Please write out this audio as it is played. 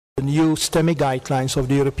new STEMI Guidelines of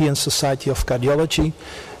the European Society of Cardiology.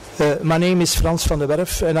 My name is Frans van der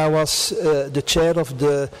Werf, and I was the chair of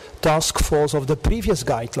the task force of the previous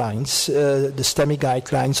guidelines, the STEMI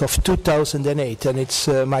Guidelines of 2008, and it's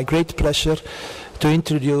my great pleasure to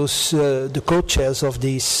introduce the co-chairs of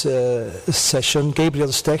this session,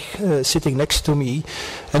 Gabriel STEG, sitting next to me,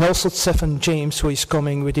 and also Stefan James, who is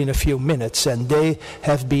coming within a few minutes, and they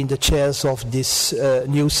have been the chairs of this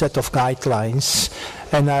new set of guidelines.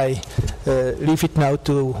 And I leave it now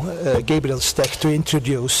to Gabriel STEG to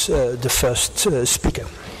introduce the first speaker.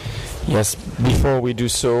 Yes, before we do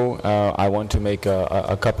so, I want to make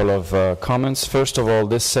a couple of comments. First of all,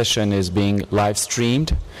 this session is being live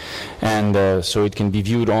streamed, and so it can be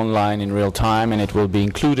viewed online in real time, and it will be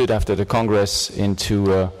included after the Congress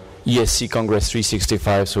into ESC Congress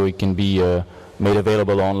 365, so it can be made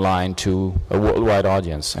available online to a worldwide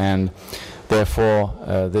audience. And therefore,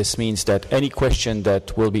 this means that any question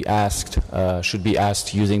that will be asked should be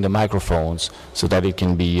asked using the microphones so that it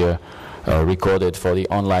can be recorded for the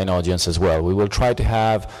online audience as well. We will try to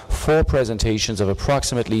have 4 presentations of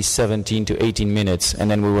approximately 17 to 18 minutes,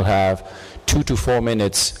 and then we will have 2 to 4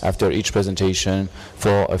 minutes after each presentation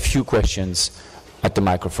for a few questions at the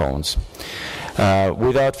microphones.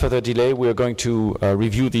 Without further delay, we are going to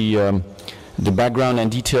review the background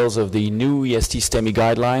and details of the new ESC STEMI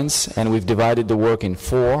Guidelines, and we've divided the work in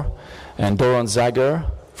 4. And Doron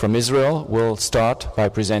Zager from Israel will start by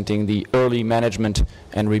presenting the early management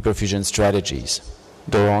and reperfusion strategies.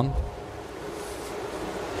 Doron.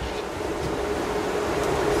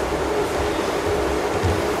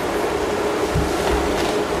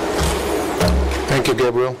 Thank you,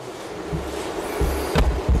 Gabriel.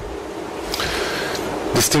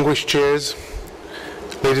 Distinguished chairs,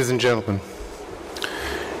 ladies and gentlemen,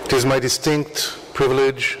 it is my distinct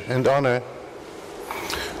privilege and honor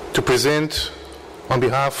to present on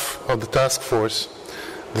behalf of the task force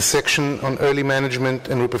the section on early management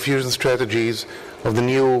and reperfusion strategies of the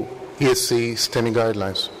new ESC STEMI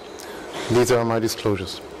Guidelines. These are my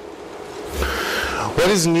disclosures. What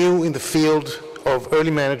is new in the field of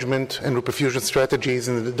early management and reperfusion strategies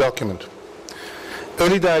in the document?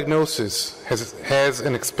 Early diagnosis has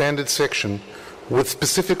an expanded section with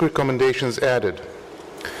specific recommendations added.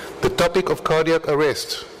 The topic of cardiac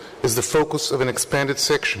arrest is the focus of an expanded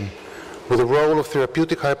section with the role of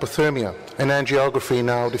therapeutic hypothermia and angiography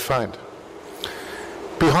now defined.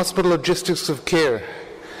 Pre-hospital logistics of care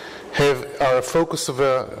are a focus of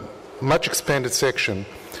a much expanded section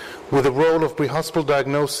with the role of pre-hospital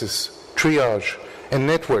diagnosis, triage, and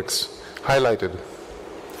networks highlighted.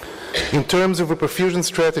 In terms of reperfusion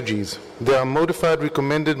strategies, there are modified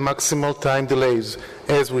recommended maximal time delays,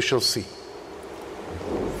 as we shall see.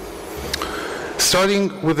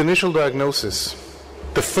 Starting with initial diagnosis,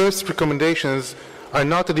 the first recommendations are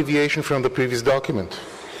not a deviation from the previous document.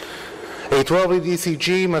 A 12-lead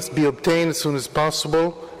ECG must be obtained as soon as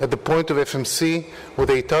possible at the point of FMC with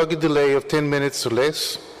a target delay of 10 minutes or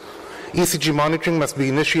less. ECG monitoring must be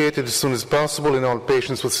initiated as soon as possible in all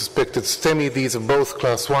patients with suspected STEMI. These are both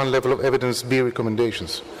Class 1 level of evidence B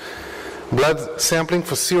recommendations. Blood sampling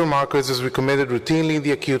for serum markers is recommended routinely in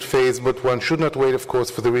the acute phase, but one should not wait, of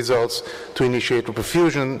course, for the results to initiate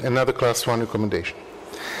reperfusion, another Class 1 recommendation.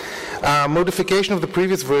 Modification of the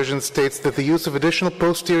previous version states that the use of additional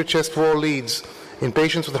posterior chest wall leads in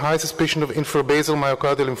patients with high suspicion of infrabasal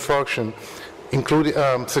myocardial infarction,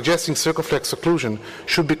 suggesting circumflex occlusion,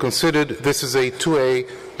 should be considered. This is a 2A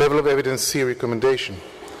level of evidence C recommendation.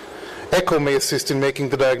 Echo may assist in making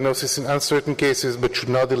the diagnosis in uncertain cases, but should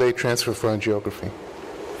not delay transfer for angiography.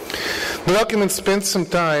 The document spends some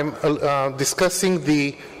time discussing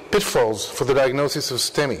the pitfalls for the diagnosis of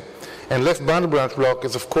STEMI, and left bundle branch block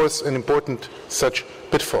is, of course, an important such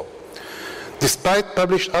pitfall. Despite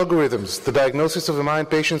published algorithms, the diagnosis of MI in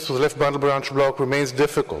patients with left bundle branch block remains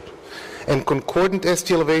difficult, and concordant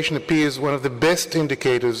ST elevation appears one of the best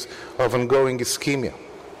indicators of ongoing ischemia.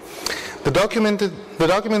 The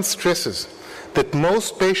document stresses that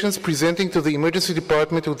most patients presenting to the emergency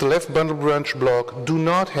department with the left bundle branch block do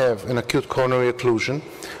not have an acute coronary occlusion,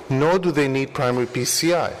 nor do they need primary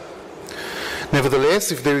PCI.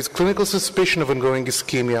 Nevertheless, if there is clinical suspicion of ongoing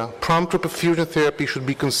ischemia, prompt reperfusion therapy should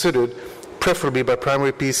be considered, preferably by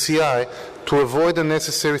primary PCI, to avoid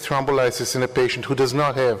unnecessary thrombolysis in a patient who does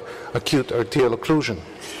not have acute arterial occlusion.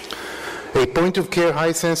 A point-of-care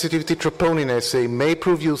high-sensitivity troponin assay may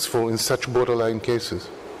prove useful in such borderline cases.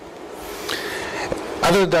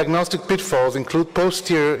 Other diagnostic pitfalls include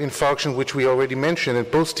posterior infarction, which we already mentioned, and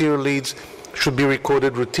posterior leads should be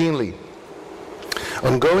recorded routinely.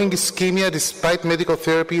 Ongoing ischemia despite medical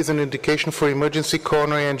therapy is an indication for emergency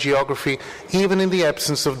coronary angiography even in the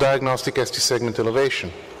absence of diagnostic ST segment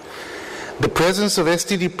elevation. The presence of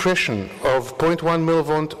ST depression of 0.1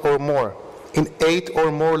 millivolt or more in 8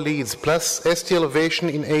 or more leads plus ST elevation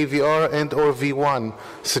in AVR and or V1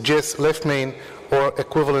 suggests left main or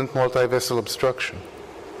equivalent multivessel obstruction.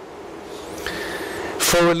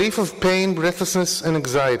 For relief of pain, breathlessness, and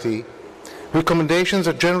anxiety, recommendations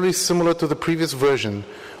are generally similar to the previous version,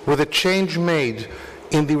 with a change made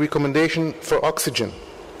in the recommendation for oxygen.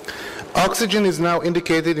 Oxygen is now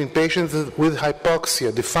indicated in patients with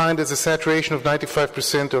hypoxia, defined as a saturation of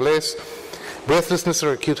 95% or less, breathlessness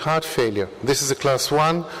or acute heart failure. This is a class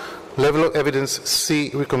 1 level of evidence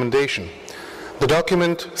C recommendation. The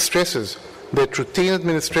document stresses that routine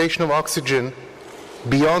administration of oxygen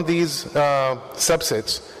beyond these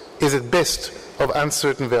subsets is at best of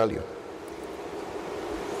uncertain value.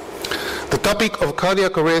 The topic of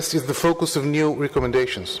cardiac arrest is the focus of new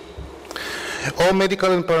recommendations. All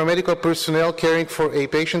medical and paramedical personnel caring for a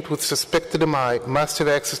patient with suspected MI must have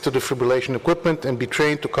access to defibrillation equipment and be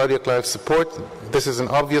trained to cardiac life support. This is an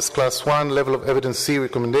obvious class 1 level of evidence C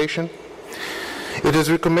recommendation. It is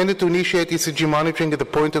recommended to initiate ECG monitoring at the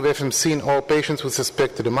point of FMC in all patients with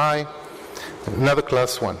suspected MI. Another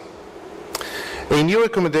class 1. A new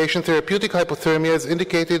recommendation, therapeutic hypothermia, is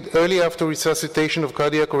indicated early after resuscitation of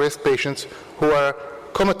cardiac arrest patients who are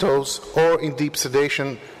comatose or in deep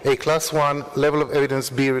sedation, a class 1 level of evidence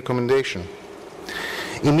B recommendation.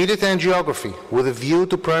 Immediate angiography with a view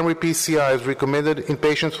to primary PCI is recommended in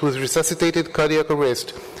patients with resuscitated cardiac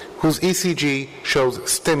arrest whose ECG shows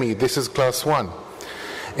STEMI. This is class 1.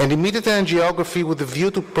 And immediate angiography with a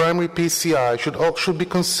view to primary PCI should be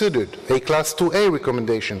considered a class 2A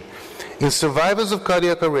recommendation in survivors of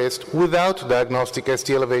cardiac arrest without diagnostic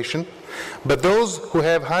ST elevation, but those who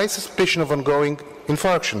have high suspicion of ongoing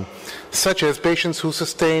infarction, such as patients who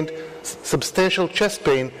sustained substantial chest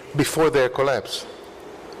pain before their collapse.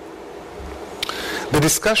 The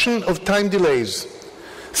discussion of time delays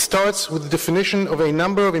starts with the definition of a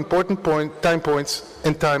number of important time points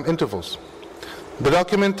and time intervals. The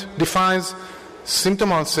document defines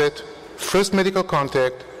symptom onset, first medical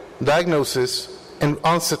contact, diagnosis, and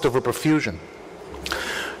onset of reperfusion.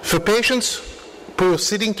 For patients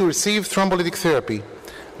proceeding to receive thrombolytic therapy,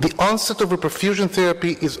 the onset of reperfusion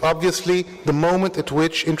therapy is obviously the moment at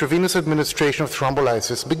which intravenous administration of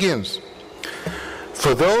thrombolysis begins.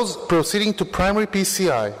 For those proceeding to primary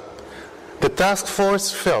PCI, the task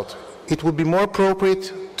force felt it would be more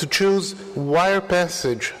appropriate to choose wire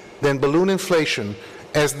passage than balloon inflation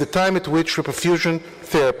as the time at which reperfusion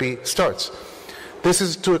therapy starts. This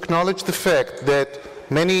is to acknowledge the fact that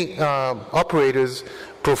many operators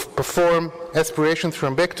perform aspiration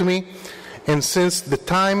thrombectomy, and since the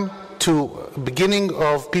time to beginning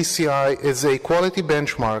of PCI is a quality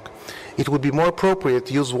benchmark, it would be more appropriate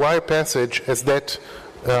to use wire passage as that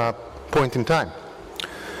point in time.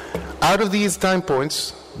 Out of these time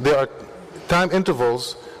points, there are time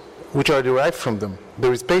intervals which are derived from them.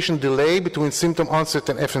 There is patient delay between symptom onset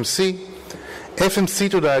and FMC, FMC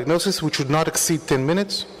to diagnosis which should not exceed 10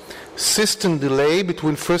 minutes, system delay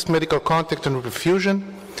between first medical contact and reperfusion,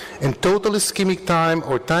 and total ischemic time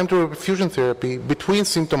or time to reperfusion therapy between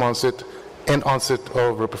symptom onset and onset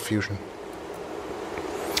of reperfusion.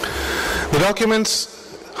 The document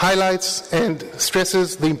highlights and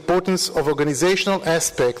stresses the importance of organizational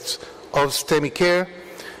aspects of STEMI care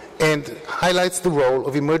and highlights the role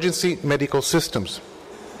of emergency medical systems.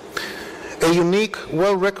 A unique,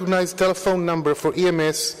 well-recognized telephone number for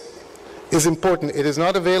EMS is important. It is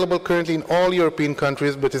not available currently in all European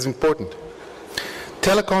countries, but is important.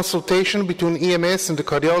 Teleconsultation between EMS and the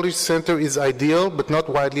cardiology center is ideal, but not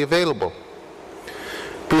widely available.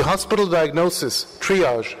 Pre-hospital diagnosis,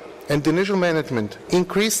 triage, and initial management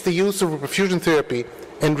increase the use of reperfusion therapy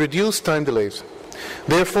and reduce time delays.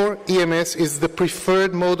 Therefore, EMS is the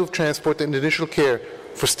preferred mode of transport and initial care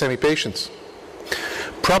for STEMI patients.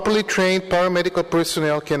 Properly trained paramedical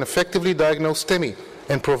personnel can effectively diagnose STEMI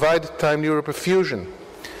and provide timely reperfusion.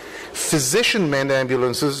 Physician-manned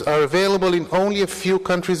ambulances are available in only a few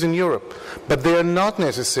countries in Europe, but they are not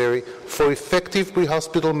necessary for effective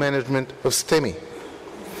pre-hospital management of STEMI.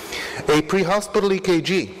 A pre-hospital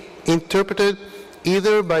EKG, interpreted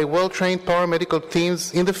either by well-trained paramedical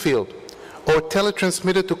teams in the field or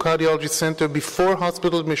teletransmitted to cardiology center before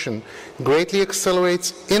hospital admission, greatly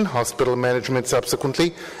accelerates in-hospital management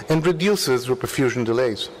subsequently and reduces reperfusion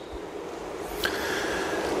delays.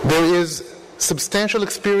 There is substantial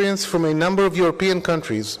experience from a number of European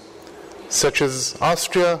countries, such as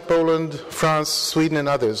Austria, Poland, France, Sweden, and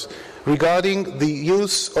others, regarding the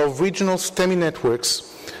use of regional STEMI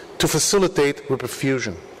networks to facilitate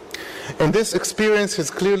reperfusion. And this experience has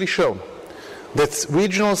clearly shown that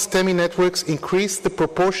regional STEMI networks increase the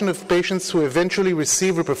proportion of patients who eventually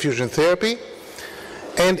receive reperfusion therapy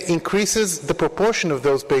and increases the proportion of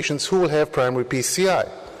those patients who will have primary PCI.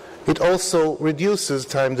 It also reduces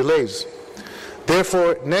time delays.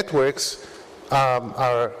 Therefore, networks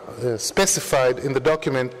are specified in the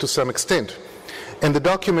document to some extent. And the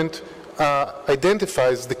document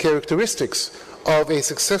identifies the characteristics of a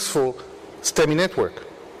successful STEMI network.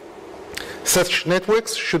 Such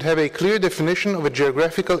networks should have a clear definition of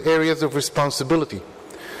geographical areas of responsibility.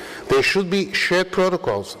 There should be shared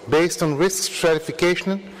protocols based on risk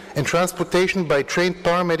stratification and transportation by trained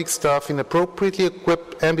paramedic staff in appropriately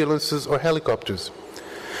equipped ambulances or helicopters.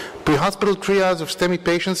 Pre-hospital triage of STEMI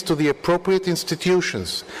patients to the appropriate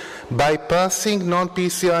institutions, bypassing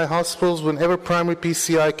non-PCI hospitals whenever primary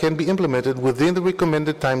PCI can be implemented within the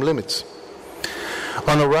recommended time limits.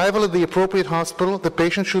 On arrival at the appropriate hospital, the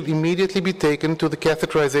patient should immediately be taken to the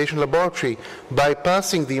catheterization laboratory,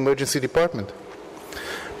 bypassing the emergency department.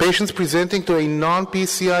 Patients presenting to a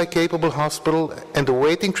non-PCI capable hospital and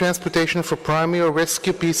awaiting transportation for primary or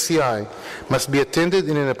rescue PCI must be attended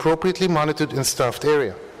in an appropriately monitored and staffed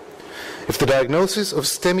area. If the diagnosis of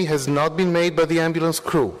STEMI has not been made by the ambulance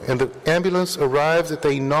crew and the ambulance arrives at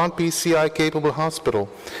a non-PCI capable hospital,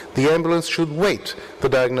 the ambulance should wait the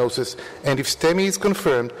diagnosis and if STEMI is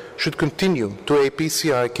confirmed, should continue to a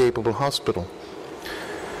PCI capable hospital.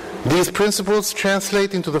 These principles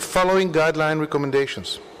translate into the following guideline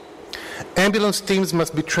recommendations. Ambulance teams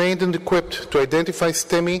must be trained and equipped to identify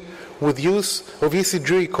STEMI with use of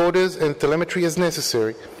ECG recorders and telemetry as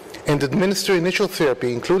necessary, and administer initial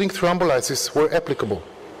therapy, including thrombolysis, where applicable.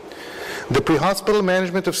 The pre-hospital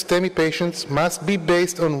management of STEMI patients must be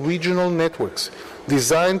based on regional networks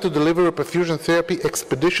designed to deliver a perfusion therapy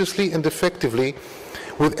expeditiously and effectively,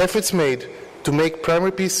 with efforts made to make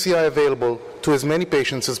primary PCI available to as many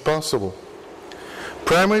patients as possible.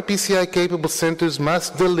 Primary PCI-capable centers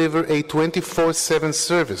must deliver a 24/7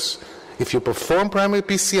 service. If you perform primary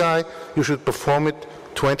PCI, you should perform it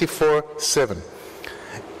 24/7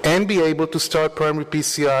 and be able to start primary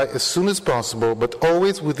PCI as soon as possible, but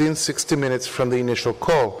always within 60 minutes from the initial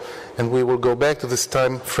call. And we will go back to this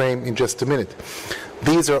time frame in just a minute.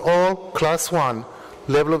 These are all Class 1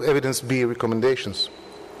 level of evidence B recommendations.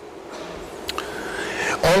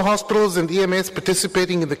 All hospitals and EMS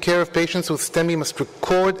participating in the care of patients with STEMI must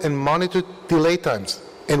record and monitor delay times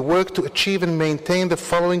and work to achieve and maintain the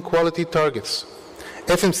following quality targets: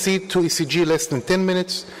 FMC to ECG less than 10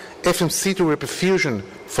 minutes, FMC to reperfusion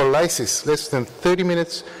for lysis less than 30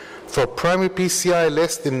 minutes, for primary PCI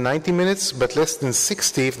less than 90 minutes but less than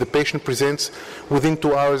 60 if the patient presents within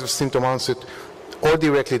 2 hours of symptom onset or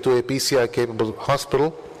directly to a PCI-capable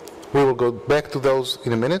hospital. We will go back to those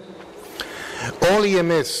in a minute. All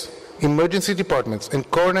EMS, emergency departments, and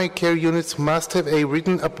coronary care units must have a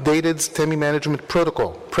written updated STEMI management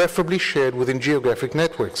protocol, preferably shared within geographic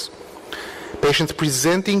networks. Patients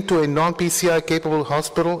presenting to a non-PCI capable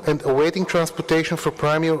hospital and awaiting transportation for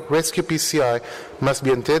primary or rescue PCI must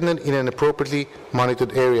be attended in an appropriately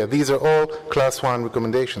monitored area. These are all Class 1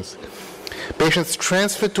 recommendations. Patients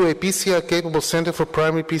transferred to a PCI-capable center for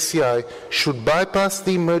primary PCI should bypass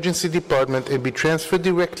the emergency department and be transferred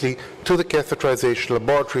directly to the catheterization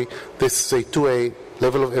laboratory. This is a 2A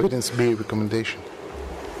level of evidence B recommendation.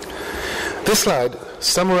 This slide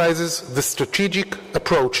summarizes the strategic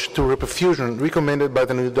approach to reperfusion recommended by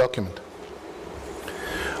the new document.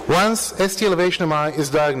 Once ST elevation MI is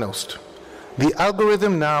diagnosed, the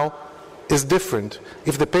algorithm now is different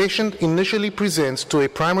if the patient initially presents to a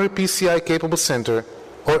primary PCI-capable center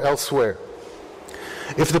or elsewhere.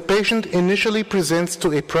 If the patient initially presents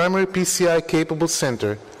to a primary PCI-capable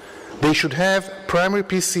center, they should have primary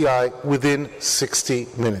PCI within 60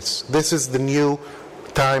 minutes. This is the new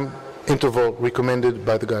time interval recommended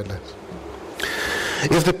by the guidelines.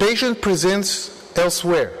 If the patient presents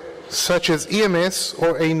elsewhere, such as EMS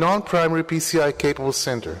or a non-primary PCI-capable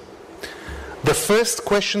center, the first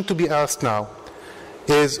question to be asked now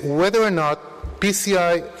is whether or not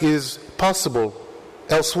PCI is possible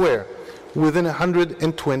elsewhere within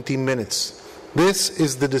 120 minutes. This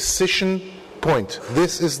is the decision point.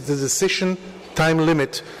 This is the decision time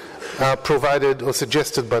limit provided or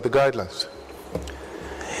suggested by the guidelines.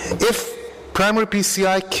 If primary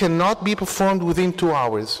PCI cannot be performed within 2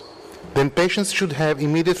 hours, then patients should have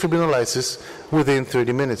immediate fibrinolysis within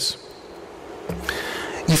 30 minutes.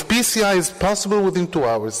 If PCI is possible within 2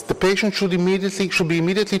 hours, the patient should be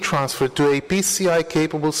immediately transferred to a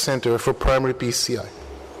PCI-capable center for primary PCI.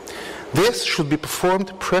 This should be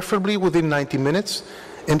performed preferably within 90 minutes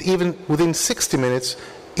and even within 60 minutes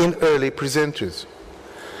in early presenters.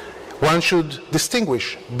 One should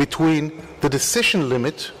distinguish between the decision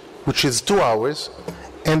limit, which is 2 hours,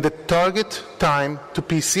 and the target time to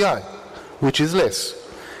PCI, which is less.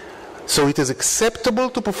 So it is acceptable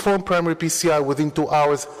to perform primary PCI within 2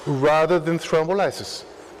 hours rather than thrombolysis,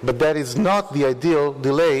 but that is not the ideal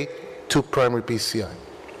delay to primary PCI.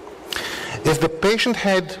 If the patient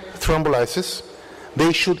had thrombolysis,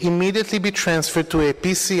 they should immediately be transferred to a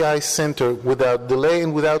PCI center without delay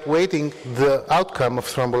and without waiting the outcome of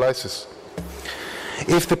thrombolysis.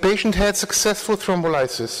 If the patient had successful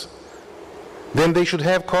thrombolysis, then they should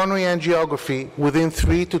have coronary angiography within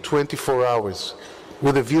 3 to 24 hours,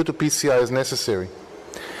 with a view to PCI as necessary.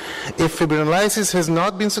 If fibrinolysis has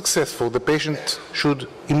not been successful, the patient should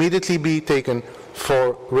immediately be taken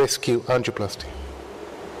for rescue angioplasty.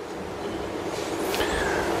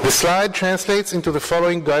 The slide translates into the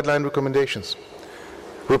following guideline recommendations.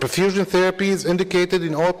 Reperfusion therapy is indicated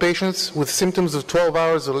in all patients with symptoms of 12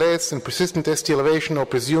 hours or less and persistent ST elevation or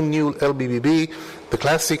presumed new LBBB, the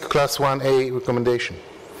classic Class 1A recommendation.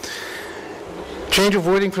 Change of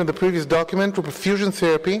wording from the previous document. Reperfusion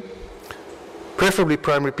therapy, preferably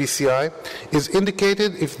primary PCI, is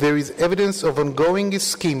indicated if there is evidence of ongoing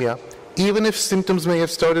ischemia, even if symptoms may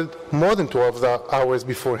have started more than 12 hours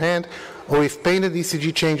beforehand, or if pain and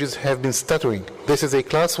ECG changes have been stuttering. This is a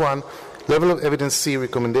Class 1 level of evidence C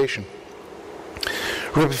recommendation.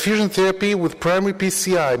 Reperfusion therapy with primary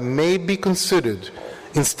PCI may be considered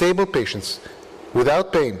in stable patients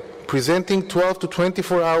without pain, presenting 12 to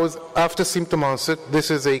 24 hours after symptom onset. This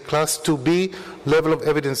is a Class 2B level of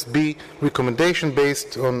evidence B recommendation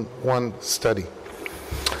based on one study.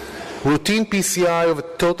 Routine PCI of a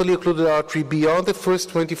totally occluded artery beyond the first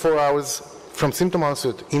 24 hours from symptom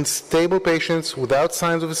onset in stable patients without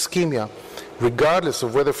signs of ischemia, regardless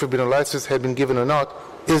of whether fibrinolysis had been given or not,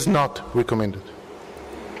 is not recommended.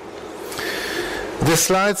 This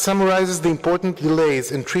slide summarizes the important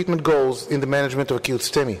delays and treatment goals in the management of acute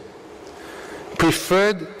STEMI.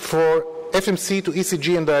 Preferred for FMC to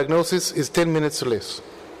ECG and diagnosis is 10 minutes or less.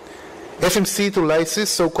 FMC to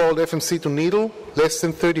lysis, so-called FMC to needle, less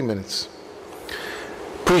than 30 minutes.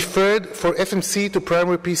 Preferred for FMC to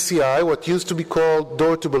primary PCI, what used to be called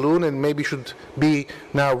door to balloon and maybe should be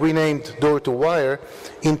now renamed door to wire,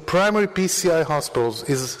 in primary PCI hospitals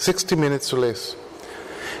is 60 minutes or less.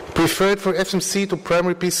 Preferred for FMC to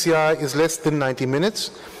primary PCI is less than 90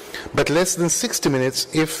 minutes, but less than 60 minutes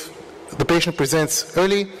if the patient presents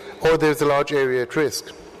early or there's a large area at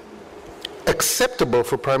risk. Acceptable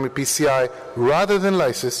for primary PCI rather than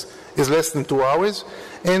lysis is less than 2 hours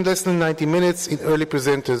and less than 90 minutes in early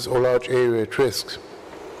presenters or large area at risk.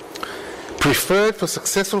 Preferred for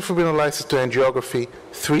successful fibrinolysis to angiography,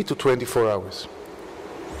 3 to 24 hours.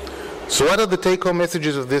 So what are the take-home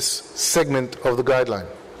messages of this segment of the guideline?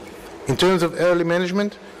 In terms of early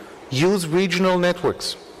management, use regional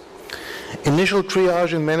networks. Initial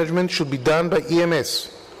triage and management should be done by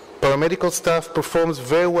EMS. Paramedical staff performs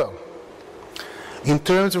very well. In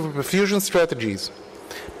terms of perfusion strategies,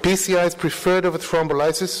 PCI is preferred over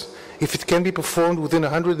thrombolysis if it can be performed within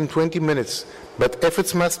 120 minutes, but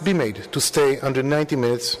efforts must be made to stay under 90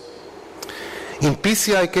 minutes. In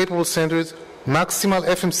PCI-capable centers, maximal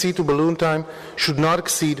FMC to balloon time should not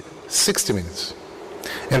exceed 60 minutes.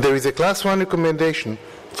 And there is a Class 1 recommendation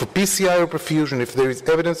for PCI or perfusion if there is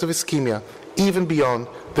evidence of ischemia, even beyond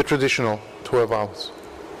the traditional 12 hours.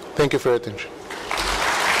 Thank you for your attention.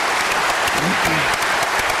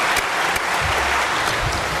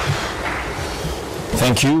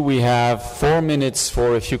 Thank you. We have 4 minutes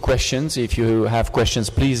for a few questions. If you have questions,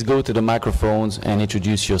 please go to the microphones and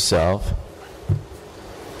introduce yourself.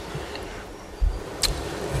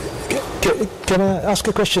 Can I ask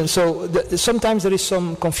a question? So sometimes there is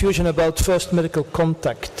some confusion about first medical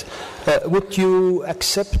contact. Would you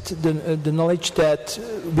accept the knowledge that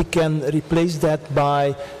we can replace that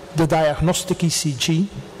by the diagnostic ECG?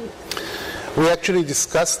 We actually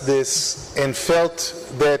discussed this and felt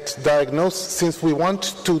that since we want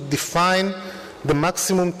to define the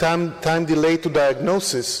maximum time delay to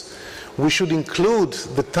diagnosis, we should include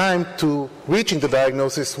the time to reaching the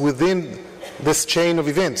diagnosis within this chain of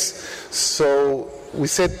events. So we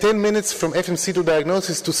said 10 minutes from FMC to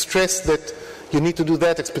diagnosis to stress that you need to do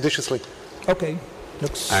that expeditiously. Okay.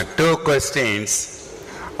 Two questions.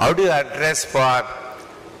 How do you address for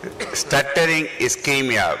stuttering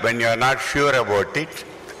ischemia when you are not sure about it,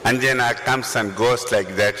 and then it comes and goes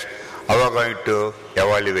like that? How are we going to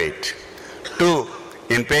evaluate? Two,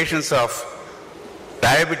 in patients of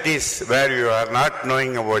diabetes where you are not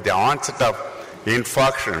knowing about the onset of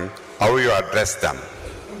infarction, how you address them?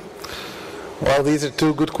 Well, these are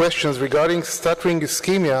two good questions. Regarding stuttering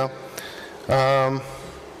ischemia, I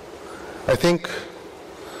think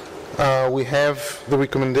we have the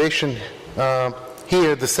recommendation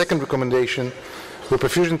here, the second recommendation, where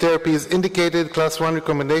perfusion therapy is indicated, class 1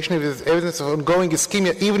 recommendation, if there's evidence of ongoing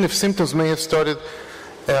ischemia, even if symptoms may have started,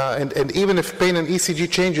 and even if pain and ECG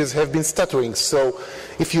changes have been stuttering. So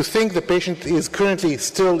if you think the patient is currently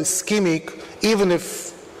still ischemic, even if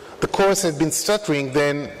the course had been stuttering,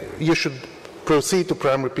 then you should proceed to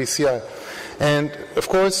primary PCI. And of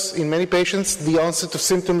course, in many patients, the onset of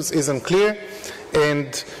symptoms is unclear,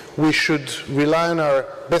 and we should rely on our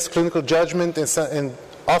best clinical judgment and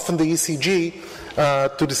often the ECG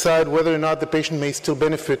to decide whether or not the patient may still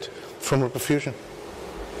benefit from reperfusion.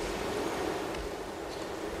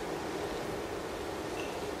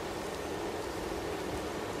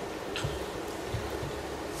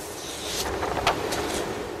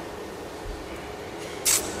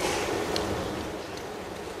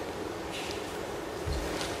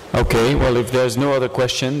 Okay, well, if there's no other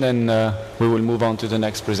question, then we will move on to the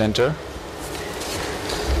next presenter.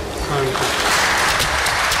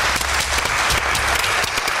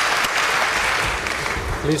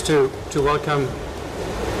 Pleased to welcome.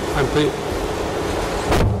 I'm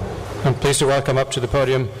pleased to welcome up to the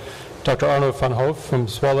podium Dr. Arno van Hoof from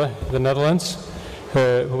Zwolle, the Netherlands,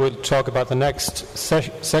 who will talk about the next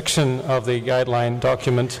section of the guideline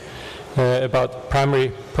document about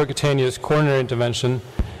primary percutaneous coronary intervention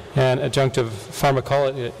and adjunctive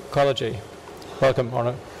pharmacology. Welcome,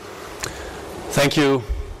 Arno. Thank you,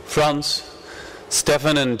 Frans,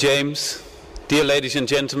 Stefan, and James. Dear ladies and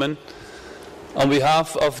gentlemen, on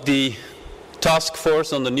behalf of the task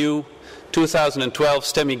force on the new 2012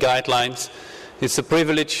 STEMI Guidelines, it's a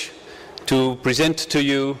privilege to present to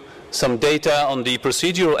you some data on the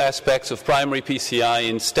procedural aspects of primary PCI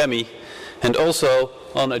in STEMI and also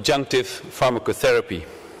on adjunctive pharmacotherapy.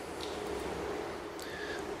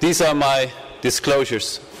 These are my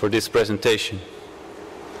disclosures for this presentation.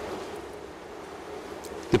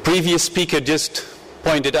 The previous speaker just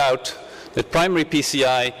pointed out that primary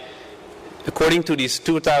PCI, according to these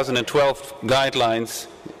 2012 guidelines,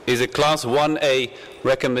 is a class 1A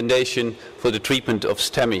recommendation for the treatment of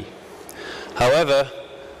STEMI. However,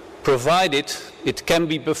 provided it can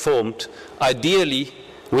be performed ideally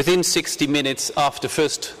within 60 minutes after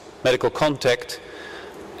first medical contact,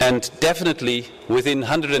 and definitely within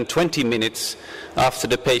 120 minutes after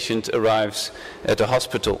the patient arrives at the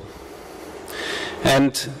hospital.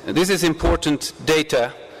 And this is important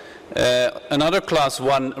data. Another class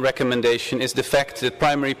 1 recommendation is the fact that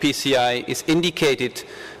primary PCI is indicated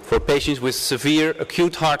for patients with severe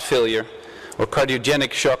acute heart failure or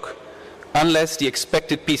cardiogenic shock unless the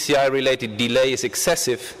expected PCI-related delay is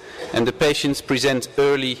excessive and the patients present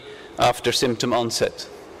early after symptom onset.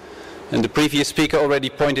 And the previous speaker already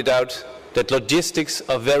pointed out that logistics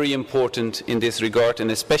are very important in this regard,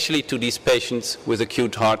 and especially to these patients with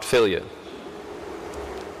acute heart failure.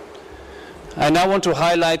 I now want to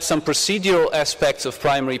highlight some procedural aspects of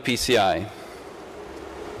primary PCI.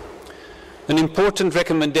 An important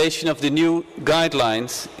recommendation of the new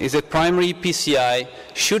guidelines is that primary PCI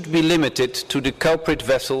should be limited to the culprit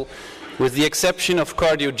vessel, with the exception of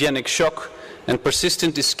cardiogenic shock and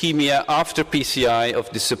persistent ischemia after PCI of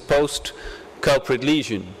the supposed culprit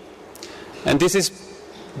lesion. And this is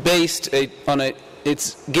based on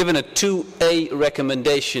it's given a 2A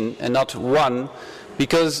recommendation and not 1,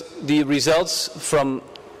 because the results from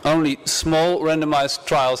only small randomized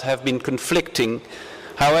trials have been conflicting.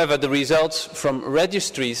 However, the results from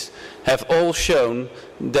registries have all shown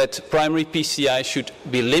that primary PCI should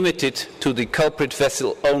be limited to the culprit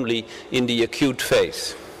vessel only in the acute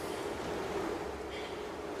phase.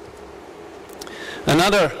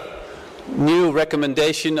 Another new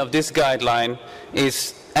recommendation of this guideline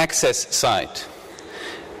is access site.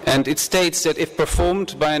 And it states that if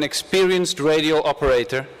performed by an experienced radial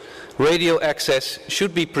operator, radial access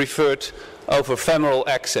should be preferred over femoral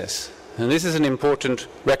access. And this is an important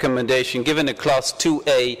recommendation given a class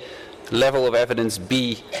 2A level of evidence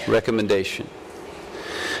B recommendation.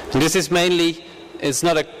 And this is mainly, it's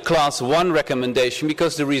not a class 1 recommendation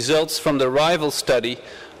because the results from the rival study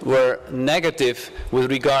were negative with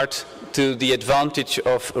regard to the advantage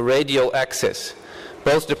of radial access.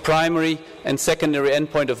 Both the primary and secondary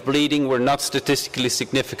endpoint of bleeding were not statistically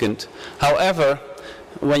significant. However,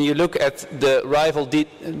 when you look at the rival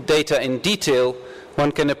data in detail,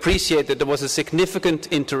 one can appreciate that there was a significant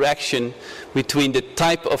interaction between the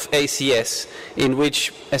type of ACS in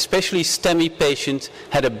which especially STEMI patients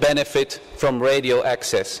had a benefit from radial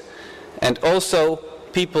access, and also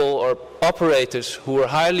people or operators who were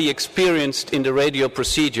highly experienced in the radio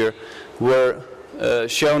procedure were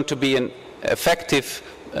shown to be an effective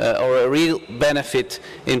or a real benefit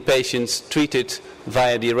in patients treated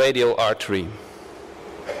via the radial artery.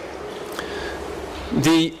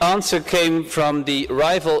 The answer came from the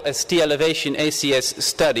rival ST elevation ACS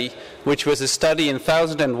study, which was a study in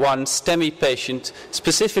 1001 STEMI patient,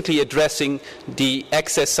 specifically addressing the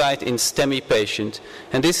access site in STEMI patient.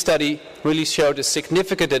 And this study really showed a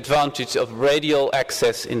significant advantage of radial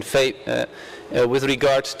access in with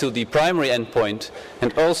regard to the primary endpoint,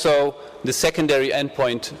 and also the secondary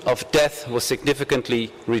endpoint of death was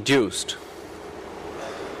significantly reduced.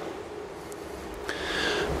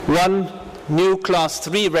 One new class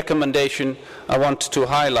 3 recommendation I want to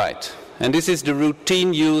highlight, and this is the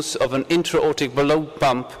routine use of an intra-aortic balloon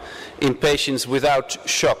pump in patients without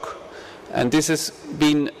shock. And this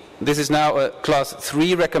is now a class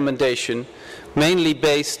 3 recommendation, mainly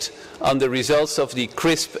based on the results of the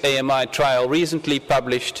CRISP AMI trial recently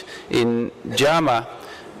published in JAMA,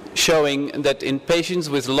 showing that in patients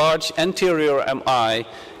with large anterior MI,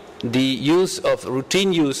 the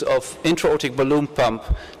routine use of intra-aortic balloon pump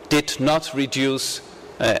did not reduce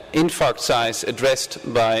infarct size addressed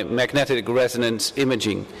by magnetic resonance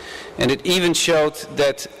imaging. And it even showed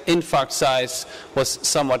that infarct size was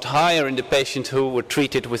somewhat higher in the patients who were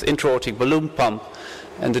treated with intra-aortic balloon pump,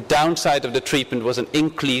 and the downside of the treatment was an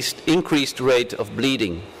increased rate of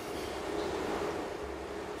bleeding.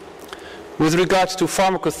 With regards to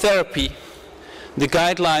pharmacotherapy, the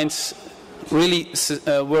guidelines really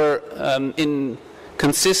were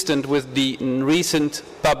consistent with the recent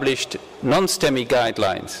published non-STEMI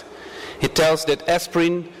guidelines. It tells that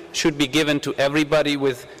aspirin should be given to everybody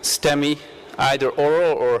with STEMI, either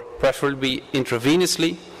oral or preferably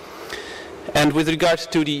intravenously. And with regard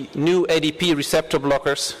to the new ADP receptor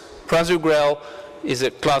blockers, prasugrel is a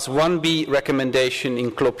class 1B recommendation in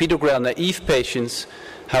clopidogrel naive patients.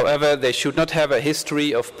 However, they should not have a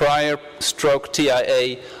history of prior stroke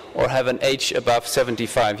TIA or have an age above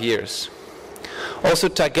 75 years. Also,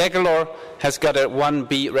 ticagrelor has got a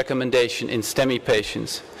 1B recommendation in STEMI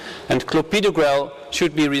patients. And clopidogrel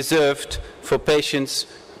should be reserved for patients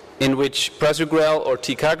in which prasugrel or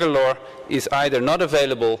ticagrelor is either not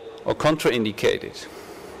available or contraindicated.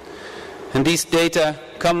 And these data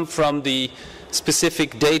come from the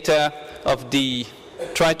specific data of the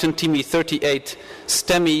Triton-TIMI 38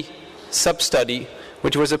 STEMI sub-study,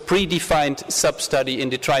 which was a predefined sub-study in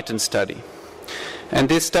the Triton study. And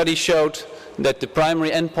this study showed that the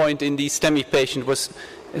primary endpoint in the STEMI patient was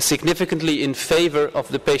significantly in favor of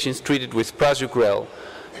the patients treated with prasugrel.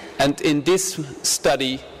 And in this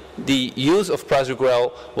study, the use of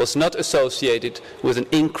prasugrel was not associated with an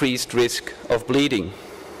increased risk of bleeding.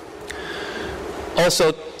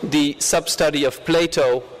 Also, the sub-study of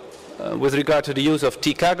Plato with regard to the use of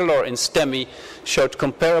ticagrelor in STEMI showed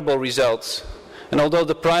comparable results. And although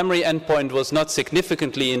the primary endpoint was not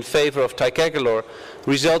significantly in favor of ticagrelor,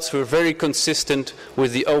 results were very consistent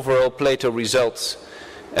with the overall Plato results.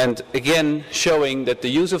 And again, showing that the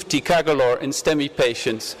use of ticagrelor in STEMI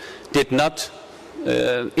patients did not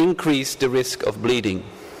increase the risk of bleeding.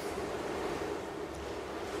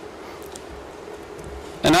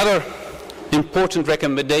 Another important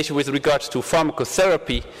recommendation with regard to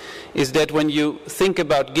pharmacotherapy is that when you think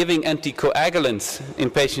about giving anticoagulants in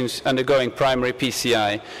patients undergoing primary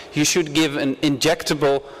PCI, you should give an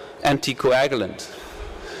injectable anticoagulant.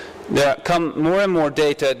 There come more and more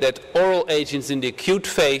data that oral agents in the acute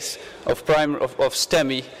phase of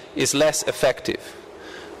STEMI is less effective.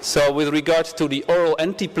 So with regard to the oral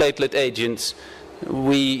antiplatelet agents,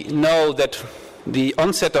 we know that the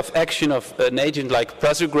onset of action of an agent like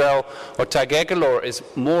prasugrel or ticagrelor is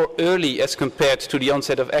more early as compared to the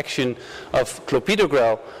onset of action of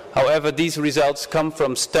clopidogrel. However, these results come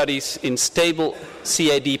from studies in stable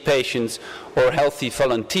CAD patients or healthy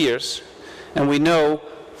volunteers. And we know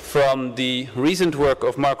from the recent work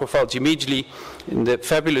of Marco Falgimigli in the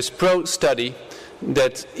Fabulous Pro study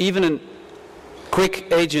that even a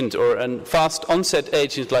quick agent or a fast onset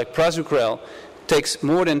agent like prasugrel takes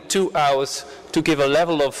more than 2 hours to give a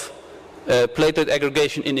level of platelet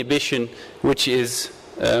aggregation inhibition which is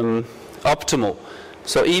optimal.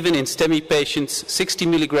 So even in STEMI patients, 60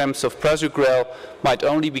 milligrams of prasugrel might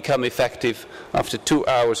only become effective after 2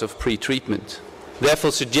 hours of pre-treatment,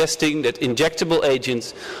 therefore suggesting that injectable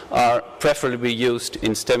agents are preferably used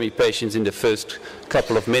in STEMI patients in the first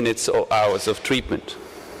couple of minutes or hours of treatment.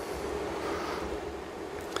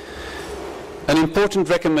 An important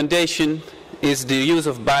recommendation is the use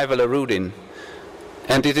of bivalirudin,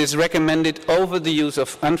 and it is recommended over the use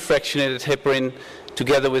of unfractionated heparin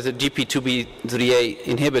together with a GP2B3A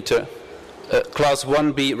inhibitor, a class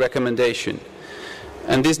 1B recommendation.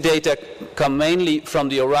 And this data come mainly from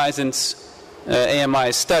the Horizons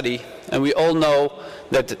AMI study, and we all know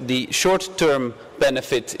that the short-term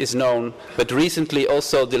benefit is known, but recently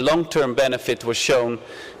also the long-term benefit was shown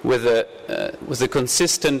with a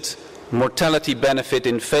consistent mortality benefit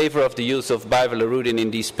in favor of the use of bivalirudin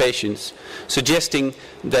in these patients, suggesting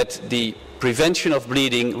that the prevention of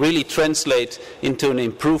bleeding really translates into an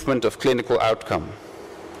improvement of clinical outcome.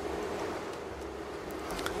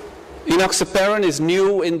 Enoxaparin is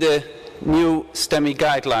new in the new STEMI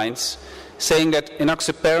guidelines, saying that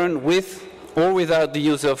enoxaparin with or without the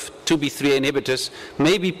use of 2B3 inhibitors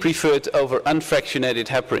may be preferred over unfractionated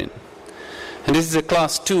heparin. And this is a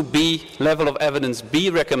class 2B, level of evidence B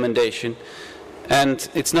recommendation, and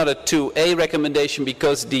it's not a 2A recommendation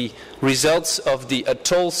because the results of the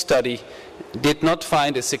ATOL study did not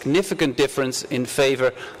find a significant difference in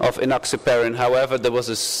favor of enoxaparin. However, there was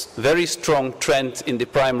a very strong trend in the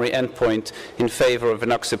primary endpoint in favor of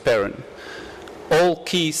enoxaparin. All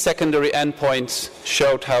key secondary endpoints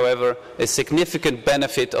showed, however, a significant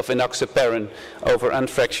benefit of enoxaparin over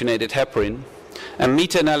unfractionated heparin. And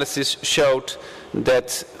meta-analysis showed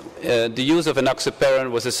that the use of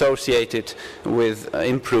enoxaparin was associated with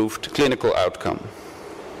improved clinical outcome.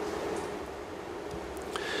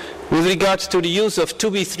 With regards to the use of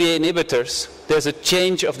 2B3A inhibitors, there's a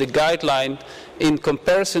change of the guideline in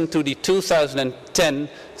comparison to the 2010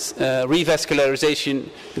 revascularization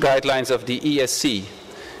guidelines of the ESC.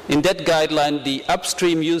 In that guideline, the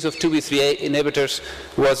upstream use of 2B3A inhibitors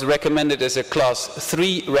was recommended as a class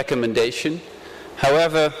 3 recommendation.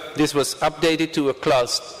 However, this was updated to a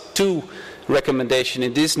class 2 recommendation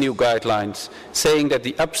in these new guidelines, saying that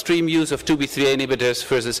the upstream use of 2B3A inhibitors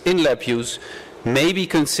versus in-lab use may be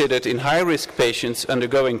considered in high-risk patients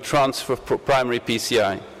undergoing transfer for primary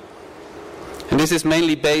PCI. And this is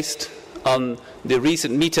mainly based on the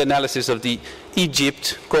recent meta-analysis of the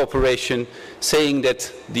Egypt cooperation, saying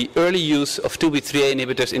that the early use of 2B3A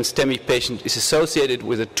inhibitors in STEMI patients is associated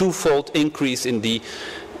with a twofold increase in the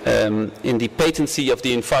patency of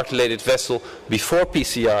the infarct-related vessel before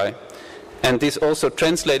PCI, and this also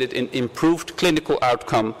translated in improved clinical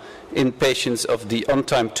outcome in patients of the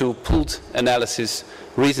on-time 2 pooled analysis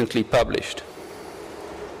recently published.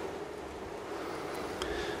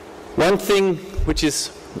 One thing which is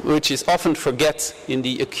often forget in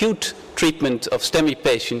the acute treatment of STEMI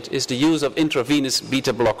patients is the use of intravenous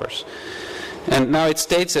beta blockers. And now it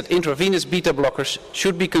states that intravenous beta blockers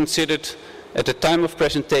should be considered at the time of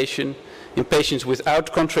presentation in patients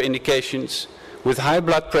without contraindications, with high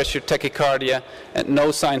blood pressure, tachycardia, and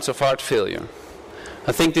no signs of heart failure.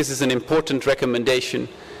 I think this is an important recommendation,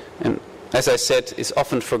 and as I said, is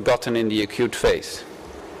often forgotten in the acute phase.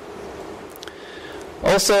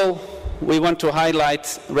 Also, we want to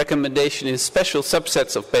highlight recommendation in special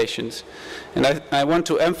subsets of patients, and I want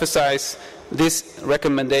to emphasize this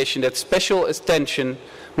recommendation that special attention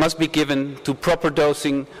must be given to proper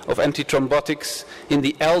dosing of antithrombotics in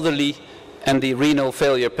the elderly and the renal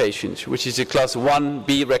failure patients, which is a class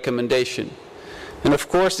 1B recommendation. And of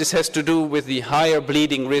course, this has to do with the higher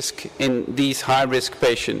bleeding risk in these high-risk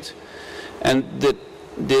patients. And the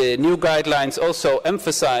new guidelines also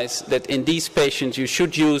emphasize that in these patients you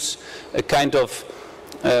should use a kind of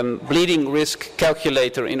bleeding risk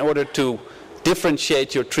calculator in order to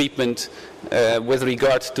differentiate your treatment with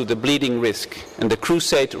regard to the bleeding risk. And the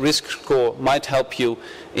Crusade risk score might help you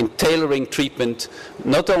in tailoring treatment,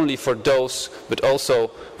 not only for dose, but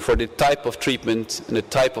also for the type of treatment and the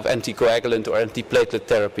type of anticoagulant or antiplatelet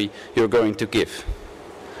therapy you're going to give.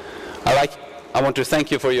 I want to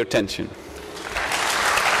thank you for your attention.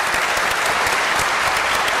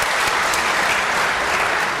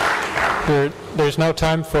 There's now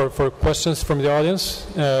time for questions from the audience.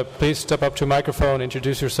 Please step up to a microphone,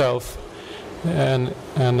 introduce yourself, and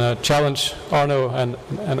challenge Arno and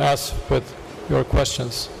us with your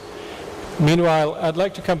questions. Meanwhile, I'd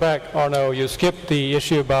like to come back, Arno. You skipped the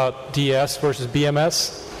issue about DS versus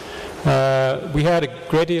BMS. We had a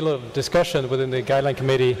great deal of discussion within the guideline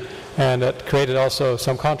committee, and that created also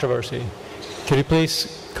some controversy. Could you please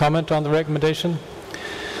comment on the recommendation?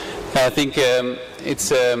 I think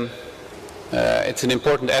it's an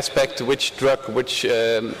important aspect, which drug,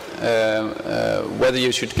 whether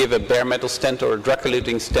you should give a bare metal stent or a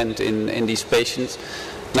drug-eluting stent in these patients.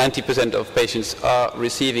 90% of patients are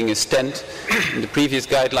receiving a stent. In the previous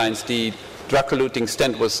guidelines, the drug-eluting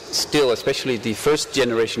stent was still, especially the first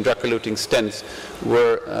generation drug-eluting stents,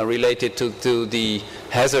 were related to the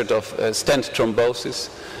hazard of stent thrombosis.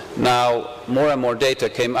 now more and more data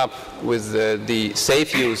came up with the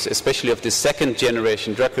safe use, especially of the second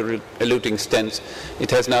generation drug-eluting stents.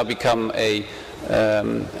 It has now become an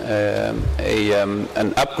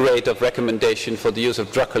upgrade of recommendation for the use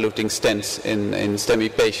of drug-eluting stents in STEMI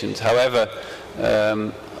patients. However,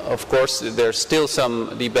 of course, there's still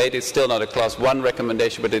some debate. It's still not a class 1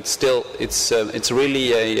 recommendation, but it's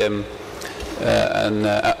really an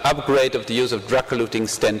upgrade of the use of drug-eluting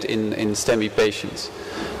stent in STEMI patients.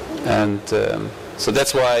 And so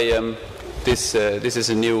that's why this is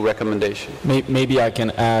a new recommendation. Maybe I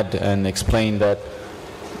can add and explain that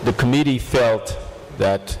the committee felt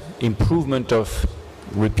that improvement of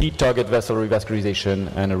repeat target vessel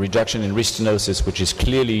revascularization and a reduction in risk stenosis, which is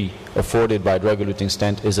clearly afforded by drug-eluting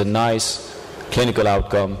stent, is a nice clinical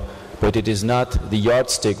outcome, but it is not the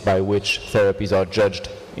yardstick by which therapies are judged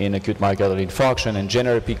in acute myocardial infarction. And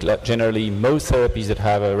generally most therapies that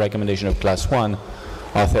have a recommendation of class 1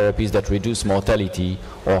 are therapies that reduce mortality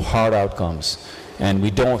or hard outcomes. And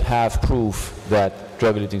we don't have proof that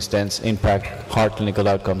drug-eluting stents impact hard clinical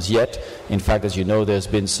outcomes yet. In fact, as you know, there's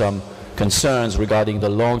been some concerns regarding the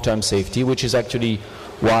long-term safety, which is actually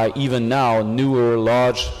why even now newer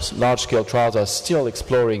large-scale trials are still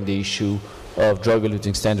exploring the issue of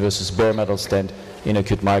drug-eluting stent versus bare metal stent in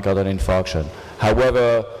acute myocardial infarction.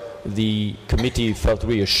 However, the committee felt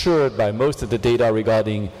reassured by most of the data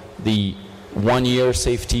regarding the 1-year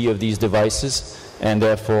safety of these devices, and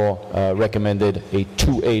therefore recommended a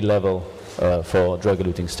 2A level for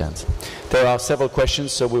drug-eluting stents. There are several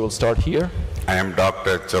questions, so we will start here. I am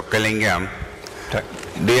Dr. Chokalingam.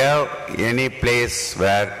 Do you have any place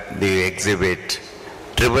where you exhibit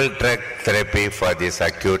triple drug therapy for this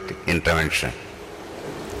acute intervention?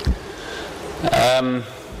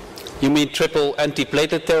 You mean triple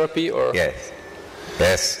antiplatelet therapy, or? Yes.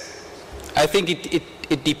 Yes. I think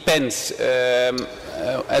it depends.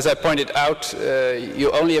 As I pointed out,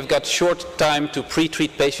 you only have got short time to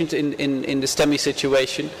pre-treat patients in the STEMI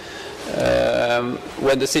situation.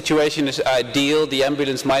 When the situation is ideal, the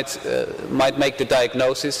ambulance might make the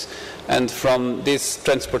diagnosis, and from this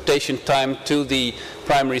transportation time to the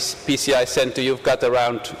primary PCI center, you've got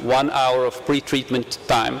around 1 hour of pre-treatment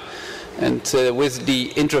time. And with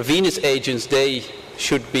the intravenous agents, they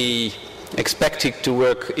should be expected to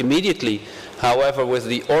work immediately. However, with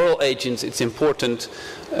the oral agents, it's important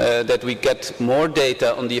that we get more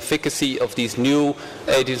data on the efficacy of these new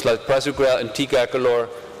agents like prasugrel and ticagrelor.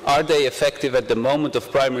 Are they effective at the moment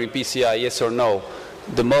of primary PCI, yes or no?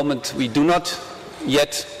 The moment we do not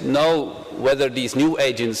yet know whether these new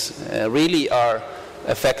agents really are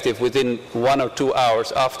effective within 1 or 2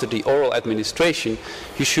 hours after the oral administration,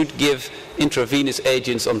 you should give intravenous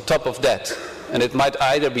agents on top of that. And it might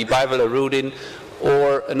either be bivalirudin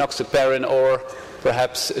or enoxaparin or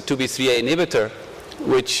perhaps a 2B3A inhibitor,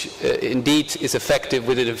 which indeed is effective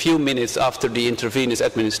within a few minutes after the intravenous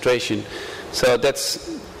administration. So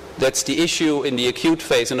that's the issue in the acute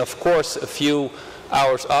phase. And of course, a few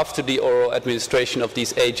hours after the oral administration of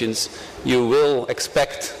these agents, you will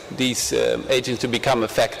expect these agents to become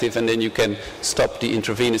effective, and then you can stop the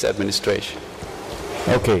intravenous administration.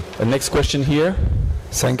 Okay, the next question here.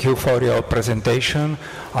 Thank you for your presentation.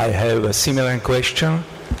 I have a similar question.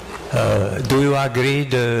 Do you agree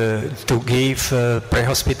to give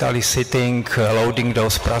pre-hospitally sitting loading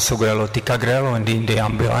dose prasugrel or ticagrelor and in the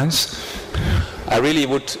ambulance? I really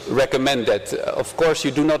would recommend that. Of course,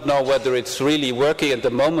 you do not know whether it's really working at the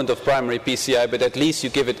moment of primary PCI, but at least you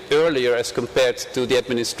give it earlier as compared to the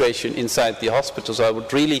administration inside the hospital. So I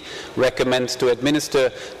would really recommend to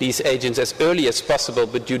administer these agents as early as possible,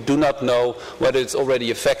 but you do not know whether it's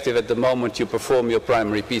already effective at the moment you perform your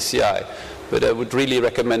primary PCI. But I would really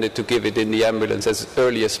recommend it to give it in the ambulance as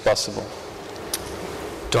early as possible.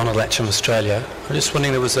 Donald Letch from Australia. I'm just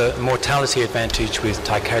wondering, there was a mortality advantage with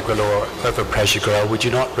ticagrelor over prasugrel. Would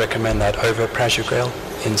you not recommend that over prasugrel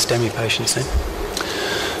in STEMI patients then?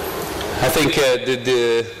 I think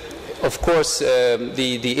of course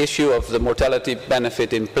the issue of the mortality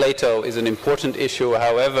benefit in Plato is an important issue.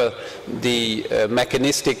 However, the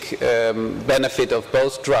mechanistic benefit of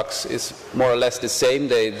both drugs is more or less the same.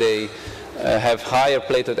 They have higher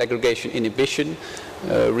platelet aggregation inhibition,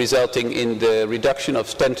 resulting in the reduction of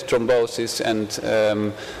stent thrombosis and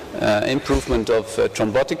improvement of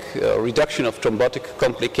reduction of thrombotic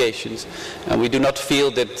complications. And we do not feel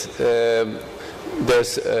that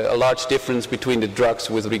there's a large difference between the drugs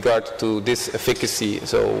with regard to this efficacy,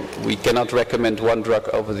 so we cannot recommend one drug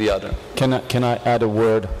over the other. Can I add a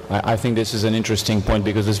word? I think this is an interesting point,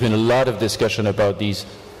 because there's been a lot of discussion about these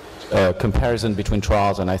comparison between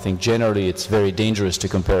trials, and I think generally it's very dangerous to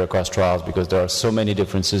compare across trials because there are so many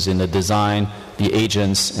differences in the design, the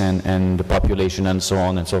agents, and the population, and so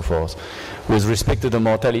on and so forth. With respect to the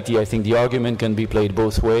mortality, I think the argument can be played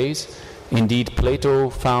both ways. Indeed, Plato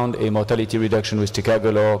found a mortality reduction with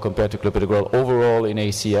ticagrelor compared to clopidogrel overall in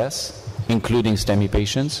ACS, including STEMI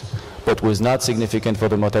patients, but was not significant for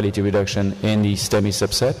the mortality reduction in the STEMI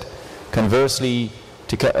subset. Conversely,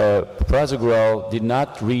 prasugrel did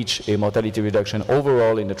not reach a mortality reduction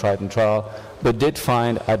overall in the Triton trial, but did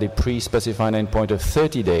find at a pre-specified endpoint of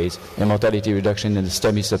 30 days a mortality reduction in the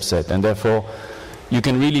STEMI subset. And therefore, you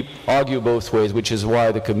can really argue both ways, which is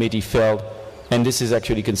why the committee felt, and this is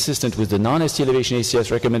actually consistent with the non-ST elevation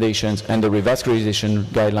ACS recommendations and the revascularization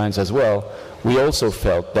guidelines as well, we also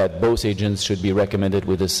felt that both agents should be recommended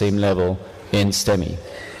with the same level in STEMI.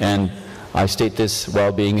 And I state this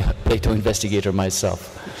while being a Plato investigator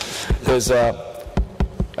myself. There's a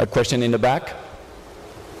question in the back.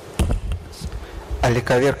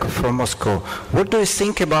 Alekaverko from Moscow. What do you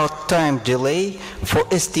think about time delay for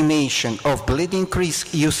estimation of bleeding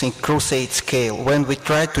risk using Crusade scale when we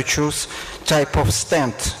try to choose type of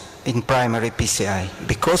stent in primary PCI?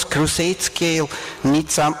 Because Crusade scale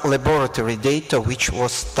needs some laboratory data, which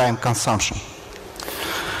was time consumption.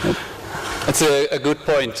 That's a good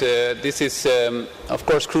point. This is, of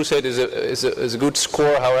course, Crusade is a good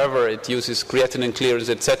score. However, it uses creatinine clearance,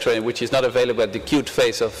 etc., which is not available at the acute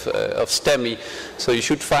phase of STEMI. So you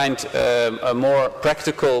should find a more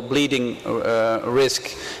practical bleeding risk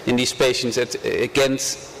in these patients that again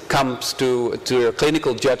comes to your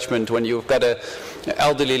clinical judgment when you've got an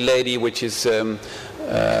elderly lady which has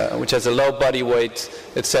a low body weight,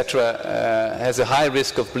 etc., has a high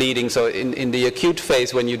risk of bleeding. So in the acute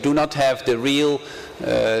phase, when you do not have the real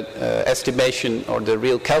estimation or the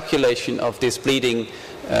real calculation of this bleeding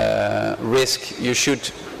risk, you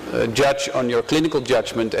should judge on your clinical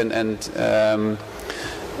judgment and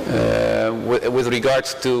with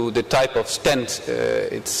regards to the type of stent,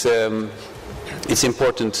 it's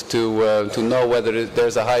important to know whether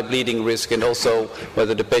there's a high bleeding risk and also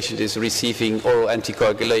whether the patient is receiving oral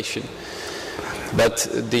anticoagulation. But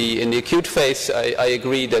in the acute phase, I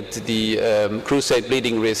agree that the Crusade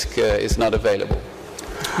bleeding risk is not available.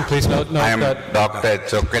 Please note I am that Dr.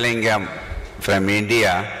 Chokalingam from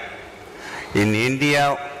India. In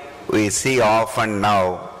India, we see often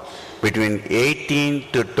now between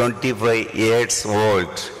 18 to 25 years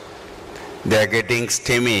old, they are getting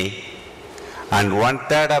STEMI, and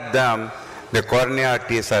 1/3 of them, the coronary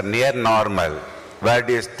arteries are near normal. Where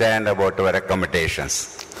do you stand about our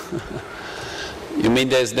recommendations? You mean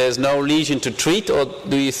there's no lesion to treat, or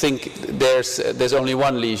do you think there's only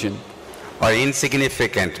one lesion? Or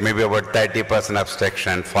insignificant, maybe about 30%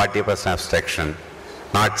 obstruction, 40% obstruction,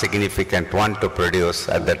 not significant one to produce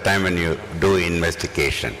at the time when you do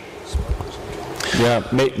investigation. Yeah,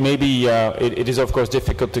 maybe it is of course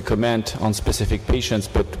difficult to comment on specific patients,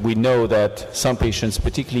 but we know that some patients,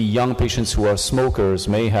 particularly young patients who are smokers,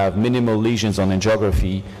 may have minimal lesions on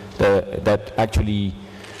angiography that actually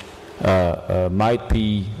might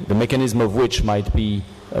be, the mechanism of which might be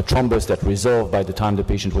a thrombus that resolved by the time the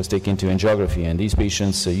patient was taken to angiography. And these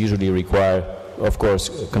patients usually require, of course,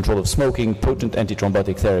 control of smoking, potent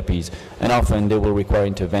antithrombotic therapies, and often they will require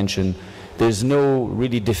intervention. There's no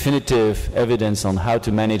really definitive evidence on how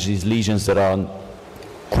to manage these lesions that are,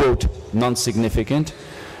 quote, non-significant,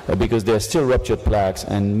 because they're still ruptured plaques,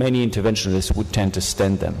 and many interventionalists would tend to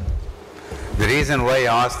stent them. The reason why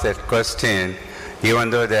I asked that question, even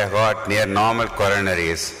though they have got near normal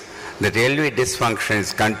coronaries, that LV dysfunction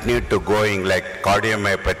is continued to going like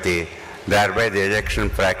cardiomyopathy, thereby the ejection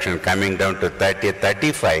fraction coming down to 30,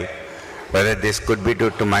 35. Whether this could be due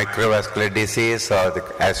to microvascular disease or,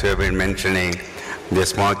 as we have been mentioning, the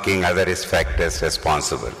smoking, other risk factors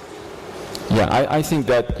responsible. Yeah, I think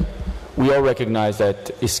that we all recognize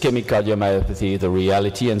that ischemic cardiomyopathy is the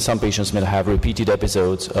reality, and some patients may have repeated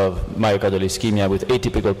episodes of myocardial ischemia with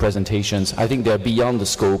atypical presentations. I think they're beyond the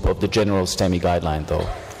scope of the general STEMI guideline, though.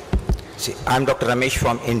 See, I'm Dr. Ramesh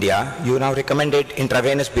from India. You now recommended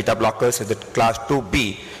intravenous beta blockers as the class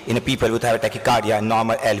 2B in a people with tachycardia and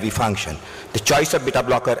normal LV function. The choice of beta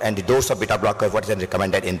blocker and the dose of beta blocker, what is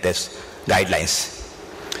recommended in this guidelines?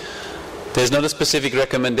 There's not a specific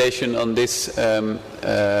recommendation on this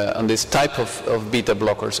type of beta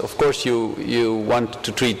blockers. Of course, you want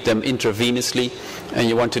to treat them intravenously, and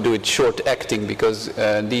you want to do it short-acting because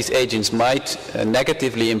these agents might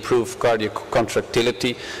negatively improve cardiac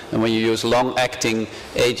contractility, and when you use long-acting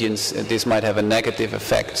agents, this might have a negative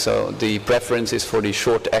effect. So the preference is for the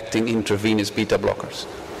short-acting intravenous beta blockers.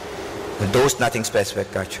 The dose, nothing specific,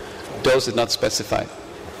 Coach. Dose is not specified.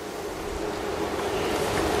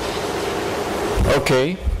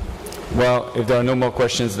 Okay. Well, if there are no more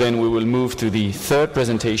questions, then we will move to the third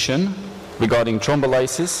presentation regarding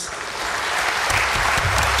thrombolysis.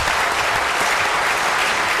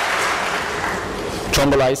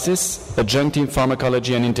 Thrombolysis, Adjunctive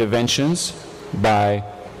Pharmacology and Interventions by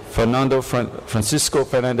Francisco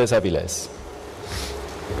Fernandez Aviles.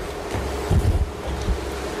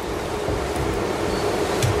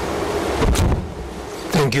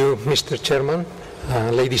 Thank you, Mr. Chairman,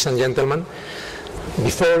 ladies and gentlemen.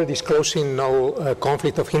 Before disclosing no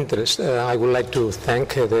conflict of interest, I would like to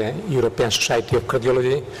thank the European Society of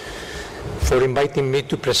Cardiology for inviting me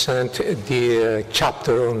to present the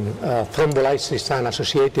chapter on thrombolysis and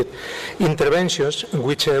associated interventions,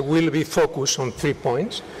 which will be focused on 3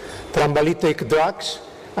 points: thrombolytic drugs,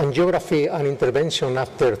 angiography and intervention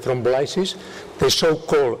after thrombolysis, the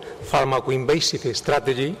so-called pharmacoinvasive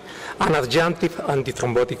strategy, and adjunctive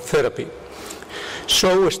antithrombotic therapy.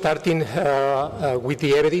 So, starting with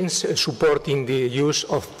the evidence supporting the use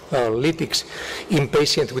of lytics in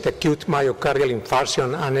patients with acute myocardial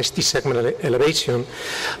infarction and ST segment elevation,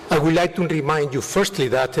 I would like to remind you firstly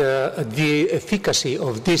that the efficacy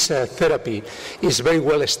of this therapy is very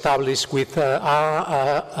well established, with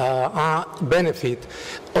a benefit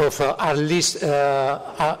of at least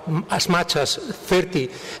as much as 30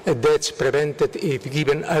 deaths prevented if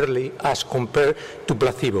given early as compared to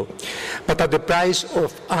placebo. But at the price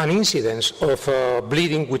of an incidence of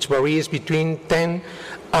bleeding which varies between 10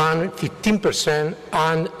 and 15%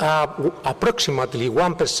 and approximately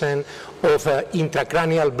 1% of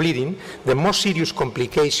intracranial bleeding, the most serious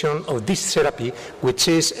complication of this therapy, which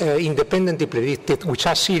is independently predicted, which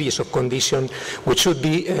has a series of conditions which should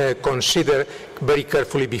be considered very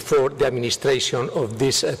carefully before the administration of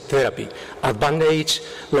this therapy: advanced age,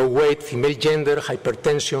 low weight, female gender,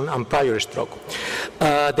 hypertension, and prior stroke.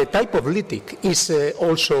 The type of lytic is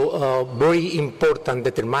also very important,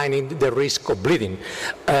 determining the risk of bleeding,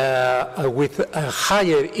 with a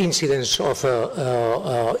higher incidence of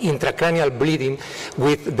intracranial bleeding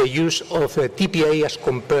with the use of TPA as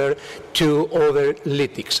compared to other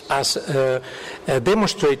lytics, as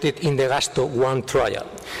demonstrated in the GASTO-1 trial.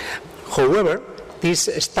 However, this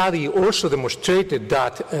study also demonstrated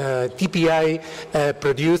that TPI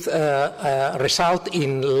produced result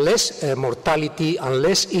in less mortality and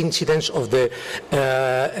less incidence of the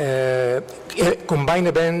combined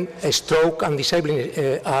event stroke and disabling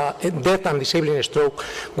death and disabling stroke,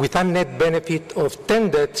 with a net benefit of 10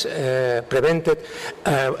 deaths prevented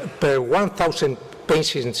per 1,000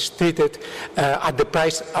 patients treated at the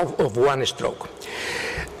price of one stroke.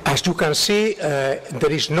 As you can see,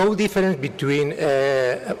 there is no difference between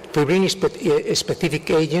fibrin-specific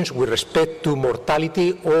agents with respect to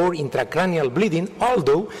mortality or intracranial bleeding,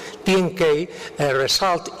 although TNK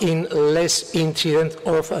result in less incidence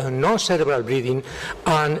of non-cerebral bleeding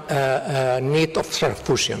and need of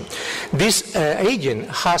transfusion. This agent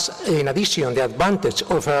has, in addition, the advantage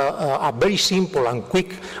of a very simple and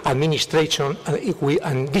quick administration,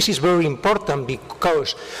 and this is very important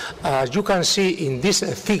because, as you can see in this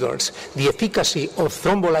figures, the efficacy of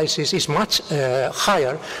thrombolysis is much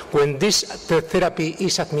higher when this therapy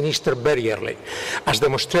is administered very early, as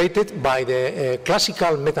demonstrated by the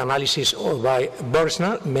classical meta-analysis by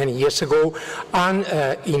Bersner many years ago and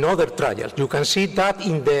in other trials. You can see that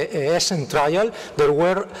in the ESC trial there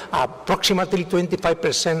were approximately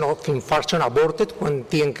 25% of infarction aborted when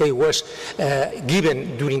TNK was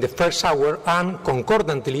given during the first hour, and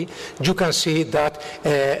concordantly you can see that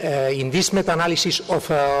in this meta-analysis of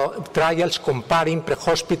trials comparing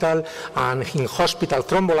pre-hospital and in-hospital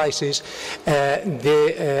thrombolysis,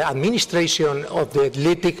 the administration of the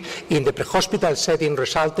lytic in the pre-hospital setting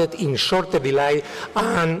resulted in shorter delay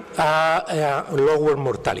and lower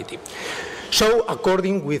mortality. So,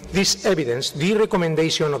 according with this evidence, the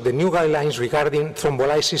recommendation of the new guidelines regarding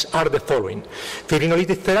thrombolysis are the following.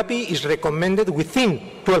 Fibrinolytic therapy is recommended within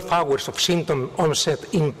 12 hours of symptom onset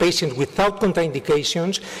in patients without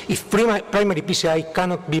contraindications if primary PCI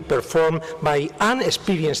cannot be performed by an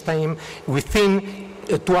experienced time within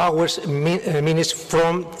 2 hours minutes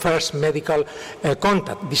from first medical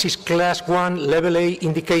contact. This is class 1 level A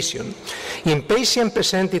indication. In patients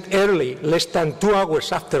presented early, less than 2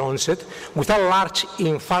 hours after onset, with a large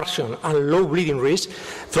infarction and low bleeding risk,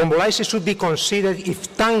 thrombolysis should be considered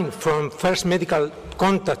if time from first medical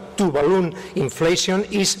contact to balloon inflation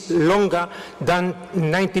is longer than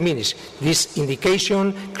 90 minutes. This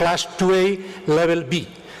indication class 2A level B.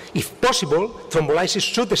 If possible, thrombolysis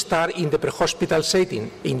should start in the pre-hospital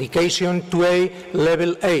setting, indication 2A,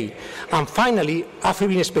 level A. And finally, a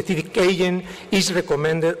fibrin-specific agent is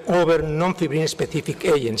recommended over non-fibrin-specific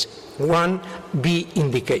agents, 1B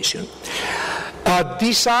indication.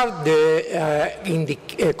 These are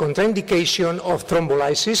the contraindication of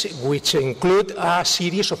thrombolysis, which include a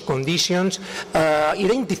series of conditions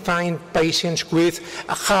identifying patients with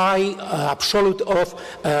a high absolute of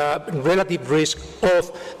relative risk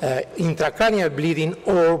of intracranial bleeding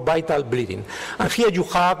or vital bleeding. And here you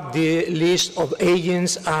have the list of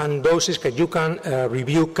agents and doses that you can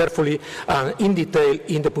review carefully in detail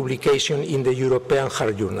in the publication in the European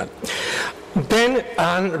Heart Journal. Then,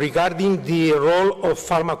 regarding the role of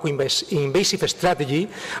pharmacoinvasive strategy,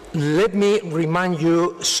 let me remind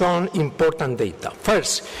you some important data.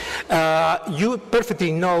 First, you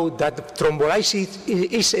perfectly know that thrombolysis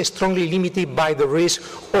is strongly limited by the risk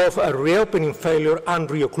of reopening failure and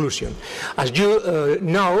reocclusion. As you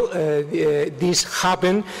know, this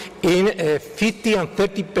happens in 50 and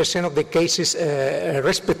 30% of the cases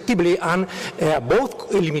respectively, and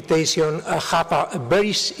both limitations have a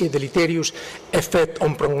very deleterious effect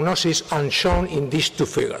on prognosis, and shown in these two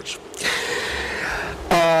figures.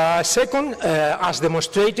 Second, as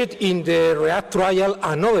demonstrated in the REACT trial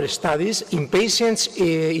and other studies, in patients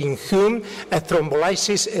in whom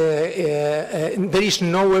thrombolysis, there is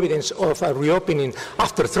no evidence of a reopening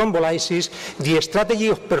after thrombolysis, the strategy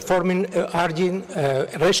of performing urgent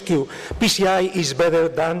rescue PCI is better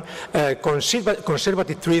than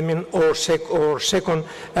conservative treatment or second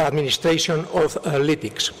administration of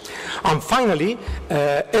lytics. And finally,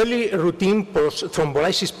 early routine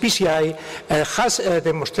post-thrombolysis PCI has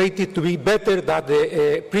demonstrated to be better than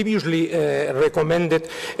the previously recommended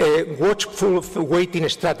watchful waiting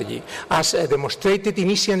strategy, as demonstrated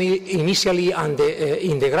initially and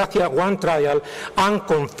in the Gracia 1 trial, and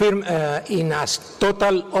confirmed in a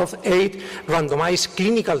total of 8 randomized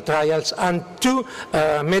clinical trials and 2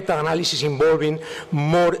 meta-analyses involving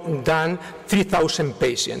more than 3,000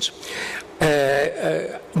 patients.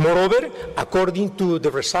 Moreover, according to the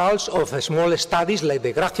results of small studies like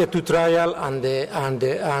the Gracia 2 trial and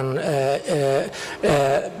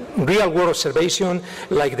real-world observation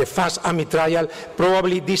like the FAST-AMI trial,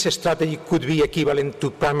 probably this strategy could be equivalent to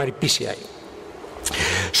primary PCI.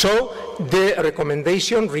 So, the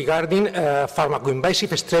recommendation regarding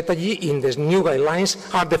pharmacoinvasive strategy in the new guidelines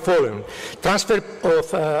are the following. Transfer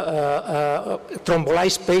of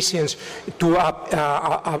thrombolyzed patients to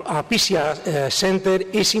a PCI center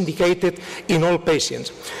is indicated in all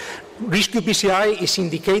patients. Rescue PCI is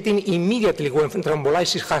indicating immediately when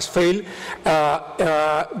thrombolysis has failed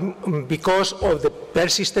because of the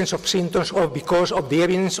persistence of symptoms or because of the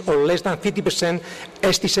evidence of less than 50%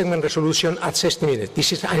 ST segment resolution at 60 minutes.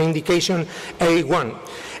 This is an indication A1.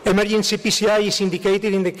 Emergency PCI is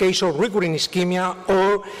indicated in the case of recurrent ischemia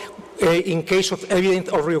or in case of evidence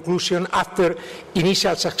of reocclusion after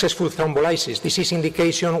initial successful thrombolysis. This is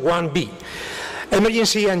indication 1B.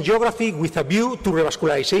 Emergency angiography with a view to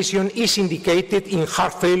revascularization is indicated in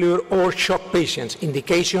heart failure or shock patients,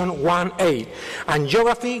 indication 1A.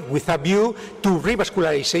 Angiography with a view to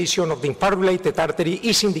revascularization of the infarct-related artery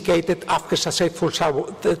is indicated after successful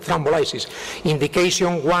thrombolysis,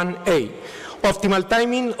 indication 1A. Optimal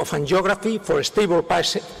timing of angiography for stable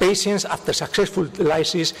patients after successful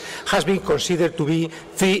lysis has been considered to be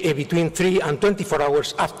between 3 and 24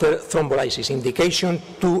 hours after thrombolysis, indication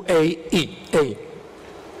 2A.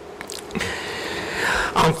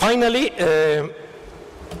 And finally,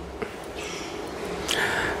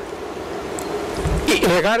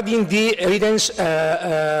 regarding the evidence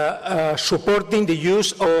supporting the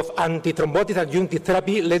use of antithrombotic adjunctive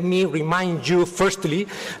therapy, let me remind you firstly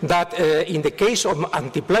that in the case of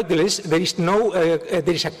antiplatelets,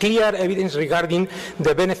 there is a clear evidence regarding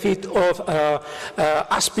the benefit of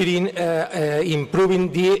aspirin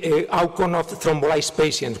improving the outcome of thrombolyzed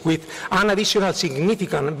patients, with an additional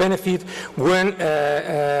significant benefit when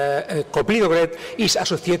clopidogrel is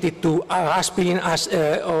associated to aspirin as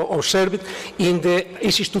observed in the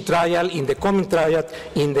ESC trial, in the COMIN trial,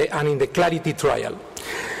 and in the CLARITY trial.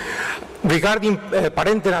 Regarding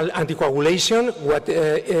parenteral anticoagulation, what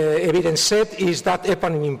evidence said is that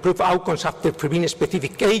heparin improved outcomes after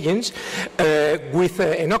prevention-specific agents with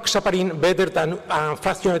enoxaparin better than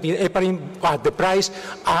fractionated heparin at the price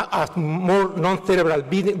of more non-cerebral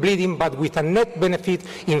bleeding, but with a net benefit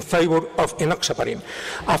in favor of enoxaparin.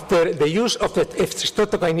 After the use of the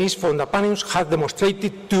streptokinase, fondaparinus has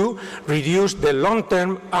demonstrated to reduce the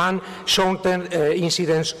long-term and short-term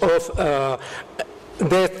incidence of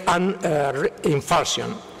death and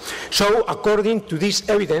infarction. So, according to this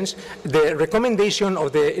evidence, the recommendation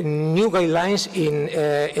of the new guidelines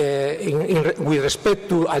with respect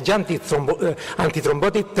to adjunctive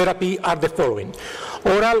antithrombotic therapy are the following.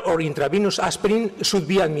 Oral or intravenous aspirin should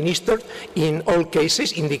be administered in all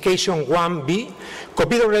cases. Indication 1B.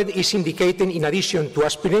 Clopidogrel is indicated in addition to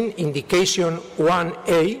aspirin. Indication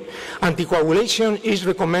 1A. Anticoagulation is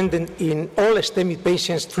recommended in all STEMI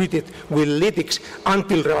patients treated with lytics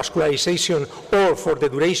until revascularization or for the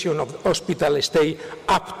duration of the hospital stay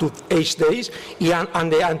up to 8 days.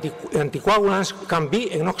 And the anticoagulants can be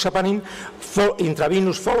enoxaparin for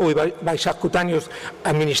intravenous followed by subcutaneous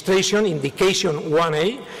administration. Indication 1A.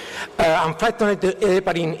 And fractionated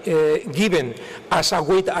heparin given as a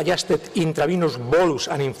weight-adjusted intravenous bolus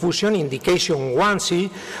and infusion. Indication 1C.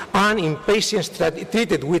 And in patients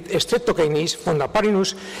treated with streptokinase,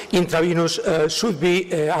 fondaparinux intravenous should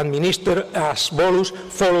be administered as bolus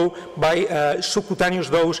followed by subcutaneous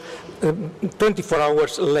dose 24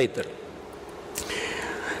 hours later.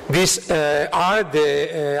 These are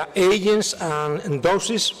the agents and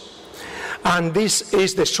doses, and this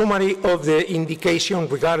is the summary of the indication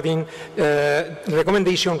regarding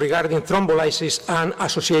recommendation regarding thrombolysis and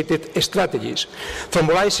associated strategies.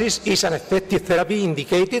 Thrombolysis is an effective therapy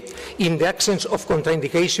indicated in the absence of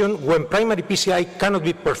contraindication when primary PCI cannot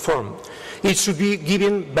be performed. It should be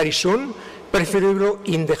given very soon,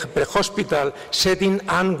 preferably in the pre-hospital setting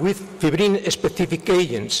and with fibrin-specific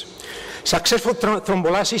agents. Successful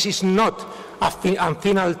thrombolysis is not a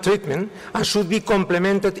final treatment and should be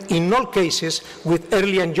complemented in all cases with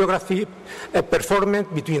early angiography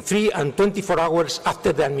performed between 3 and 24 hours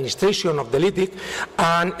after the administration of the lytic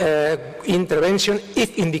and intervention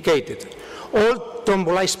if indicated. All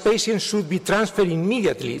thrombolyzed patients should be transferred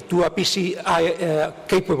immediately to a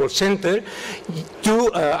PCI-capable center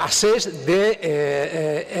to assess the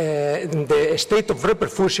state of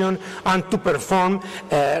reperfusion and to perform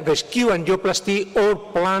rescue angioplasty or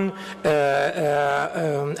planned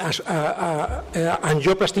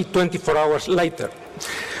angioplasty 24 hours later.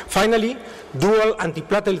 Finally, dual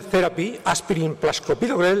antiplatelet therapy, aspirin plus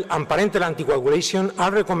clopidogrel, and parenteral anticoagulation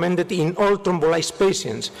are recommended in all thrombolyzed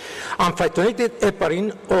patients. And fractionated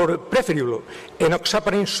heparin, or preferably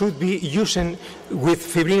enoxaparin, should be used with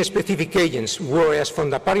fibrin-specific agents, whereas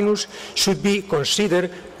fondaparinux should be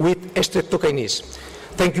considered with streptokinase.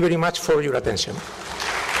 Thank you very much for your attention.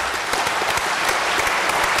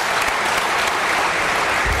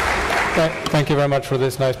 Thank you very much for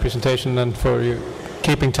this nice presentation and for you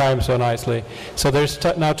keeping time so nicely. So there's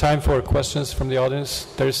now time for questions from the audience.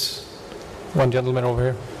 There's one gentleman over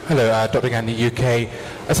here. Hello, Dr. Gandhi, UK. I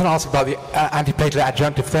just want to ask about the antiplatelet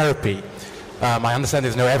adjunctive therapy. I understand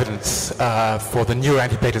there's no evidence for the newer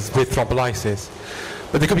antiplatelets with thrombolysis,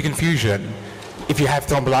 but there could be confusion. If you have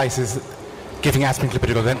thrombolysis, giving aspirin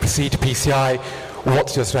clopidogrel, then proceed to PCI,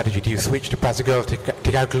 what's your strategy? Do you switch to prasugrel,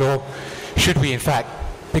 ticagrelor? Should we, in fact,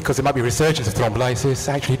 because there might be resurgence of thrombolysis,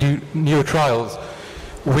 actually do newer trials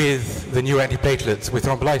with the new antiplatelets with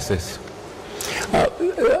thrombolysis?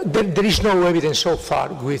 There is no evidence so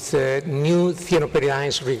far with new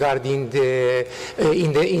thienopyridines regarding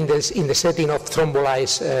in the setting of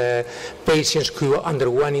thrombolyzed patients who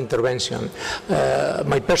underwent intervention.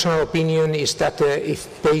 My personal opinion is that if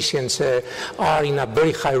patients are in a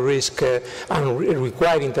very high risk and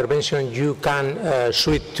require intervention, you can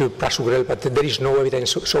switch to prasugrel, but there is no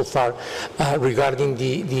evidence so far regarding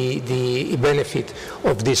the benefit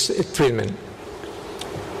of this treatment.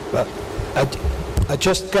 Well, I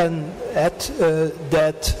just can add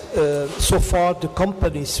that so far the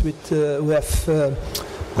companies who have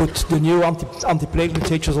put the new antiplatelet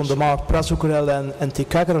agents on the market, prasugrel and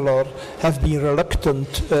ticagrelor, have been reluctant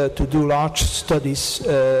to do large studies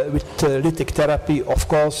with lytic therapy, of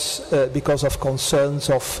course, because of concerns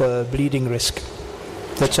of bleeding risk.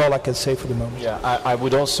 That's all I can say for the moment. Yeah, I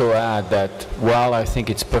would also add that while I think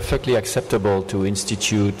it's perfectly acceptable to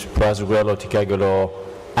institute prasugrel or ticagrelor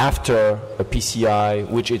after a PCI,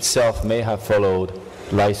 which itself may have followed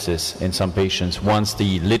lysis in some patients, once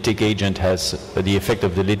the lytic agent the effect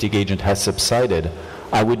of the lytic agent has subsided,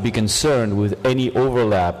 I would be concerned with any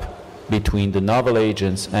overlap between the novel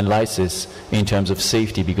agents and lysis in terms of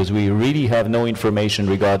safety, because we really have no information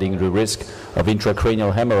regarding the risk of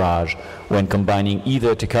intracranial hemorrhage when combining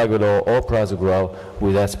either ticagrelor or prasugrel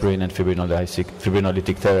with aspirin and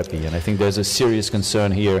fibrinolytic therapy. And I think there's a serious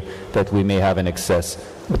concern here that we may have an excess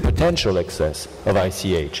the potential excess of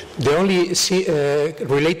ICH. The only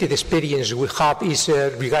related experience we have is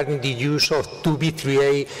regarding the use of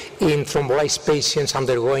 2B3A in thrombolyzed patients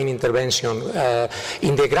undergoing intervention.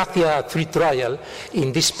 In the Gracia 3 trial,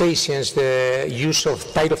 in these patients, the use of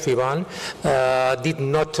tyrofeban did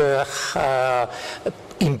not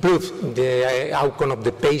improve the outcome of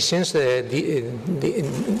the patients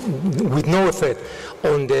with no effect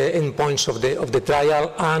on the endpoints of the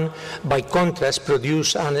trial, and by contrast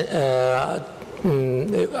produce an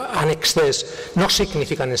excess, not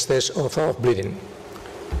significant excess of bleeding.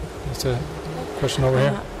 There's a question over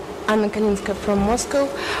here. Anna Kalinska from Moscow.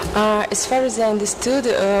 As far as I understood,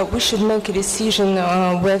 we should make a decision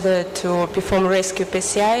whether to perform rescue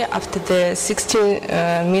PCI after the 60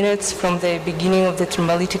 minutes from the beginning of the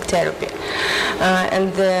thrombolytic therapy.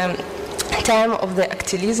 And the time of the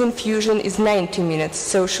Actilis infusion is 90 minutes.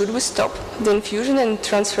 So should we stop the infusion and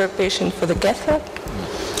transfer a patient for the cath lab?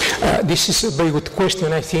 This is a very good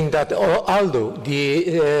question. I think that although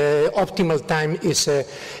the optimal time is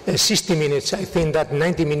 60 minutes, I think that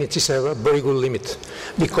 90 minutes is a very good limit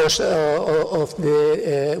because of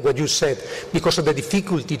what you said, because of the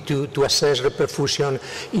difficulty to assess reperfusion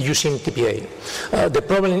using TPA. The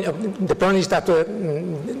problem is that the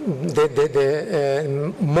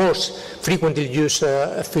most frequently used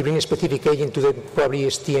fibrin-specific agent today probably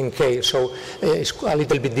is TNK, so it's a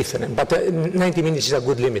little bit different. But 90 minutes is a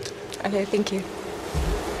good limit. Okay, thank you.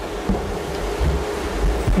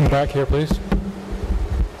 Back here, please.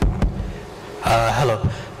 Hello.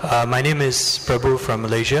 My name is Prabhu from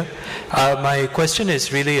Malaysia. My question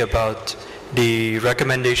is really about the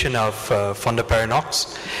recommendation of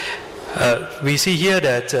fondaparinux. We see here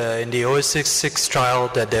that in the OS66 trial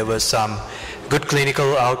that there was some good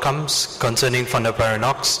clinical outcomes concerning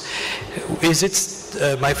fondaparinux.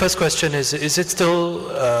 My first question is it still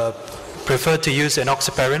preferred to use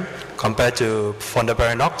enoxaparin compared to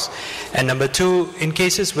fondaparinux? And number two, in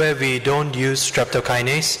cases where we don't use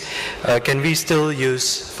streptokinase, can we still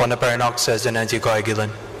use fondaparinux as an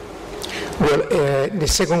anticoagulant? Well, the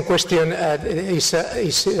second question is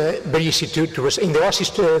very easy to answer. In the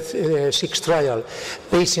OASIS 6 trial,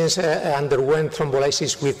 patients underwent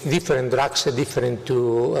thrombolysis with different drugs, different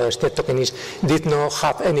to streptokinase, did not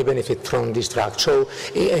have any benefit from this drug. So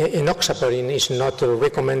enoxaparin is not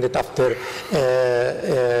recommended after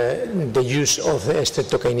the use of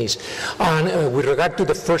streptokinase. And with regard to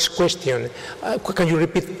the first question, can you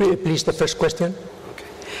repeat, please, the first question?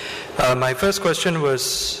 Okay. My first question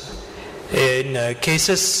was, in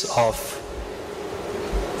cases of,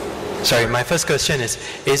 my first question is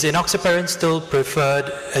enoxaparin still preferred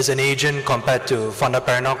as an agent compared to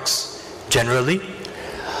fondaparinux generally?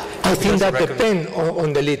 I think that depends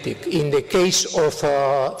on the lytic. In the case of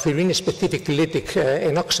fibrin-specific lytic,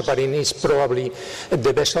 enoxaparin is probably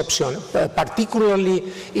the best option, particularly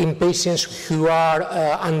in patients who are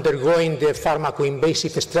undergoing the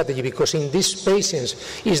pharmacoinvasive strategy, because in these patients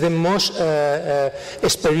is the most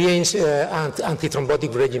experienced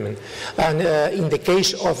antithrombotic regimen. And in the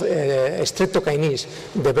case of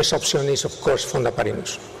streptokinase, the best option is, of course,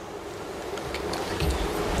 fondaparinux.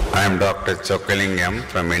 I am Dr. Chokalingam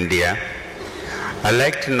from India. I'd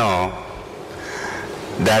like to know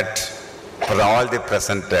that for all the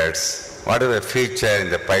presenters, what is the future in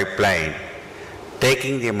the pipeline,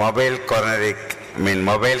 taking the mobile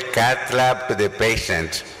cath lab to the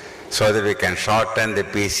patient so that we can shorten the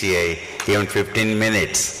PCI even 15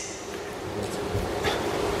 minutes.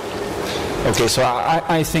 Okay, so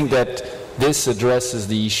I think that this addresses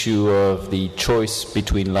the issue of the choice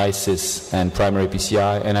between lysis and primary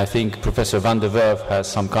PCI, and I think Professor van der Werf has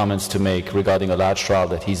some comments to make regarding a large trial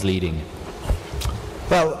that he's leading.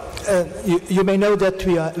 Well, you may know that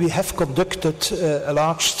we have conducted a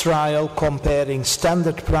large trial comparing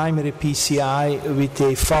standard primary PCI with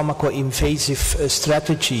a pharmacoinvasive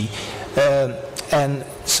strategy. And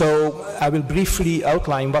so I will briefly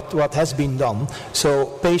outline what has been done. So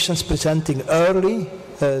patients presenting early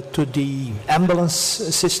to the ambulance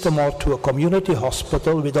system or to a community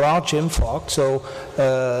hospital with a large infarct, so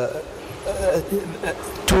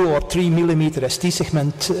 2 or 3 millimeter ST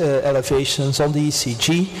segment elevations on the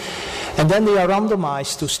ECG, and then they are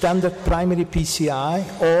randomized to standard primary PCI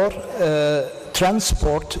or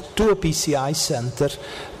transport to a PCI center,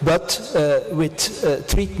 but with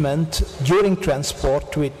treatment during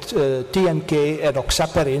transport with TNK and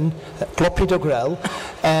oxaparin, clopidogrel,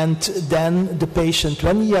 and then the patient,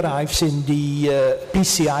 when he arrives in the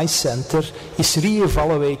PCI center, is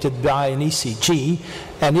re-evaluated by an ECG,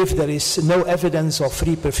 and if there is no evidence of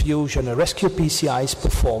reperfusion, a rescue PCI is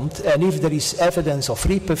performed, and if there is evidence of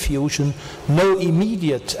reperfusion, no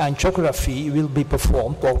immediate angiography will be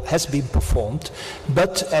performed, or has been performed,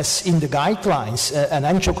 but as in the guidelines, an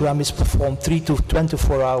angiogram is performed 3 to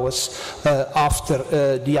 24 hours after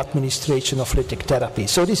the administration of lytic therapy.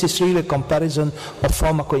 So this is really a comparison of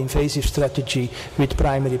pharmacoinvasive strategy with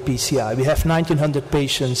primary PCI. We have 1,900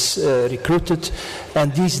 patients recruited,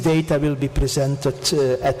 and these data will be presented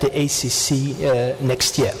at the ACC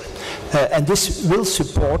next year. And this will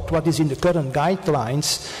support what is in the current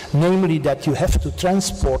guidelines, namely that you have to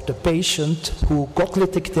transport the patient who got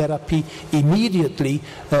lytic therapy immediately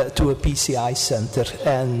to a PCI center.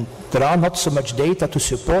 And there are not so much data to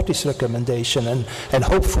support this recommendation, and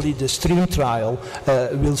hopefully the STREAM trial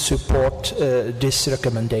will support this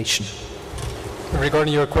recommendation.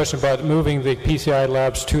 Regarding your question about moving the PCI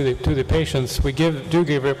labs to the patients, we do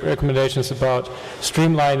give recommendations about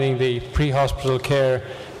streamlining the pre-hospital care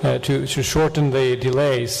to shorten the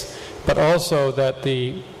delays, but also that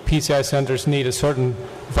the PCI centers need a certain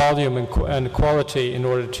volume and quality in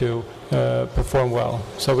order to perform well.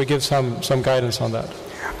 So we give some guidance on that.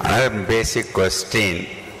 Another basic question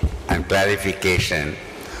and clarification.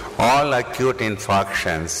 All acute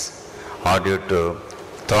infarctions are due to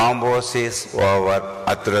thrombosis over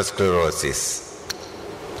atherosclerosis.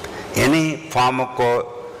 Any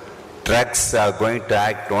pharmacodrugs are going to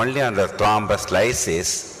act only on the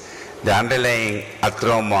thrombolysis. The underlying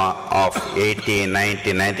atheroma of 80,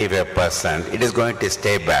 90, 95%, it is going to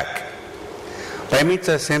stay back. By means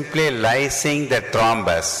of simply lysing the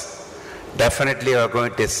thrombus, definitely you are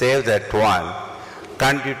going to save that one.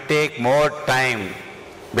 Can't you take more time,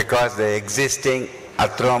 because the existing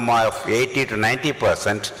atheroma of 80 to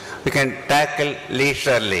 90%, we can tackle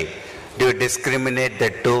leisurely. Do you discriminate the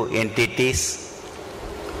two entities?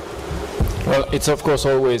 Well, it's of course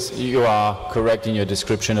always, you are correct in your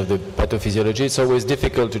description of the pathophysiology. It's always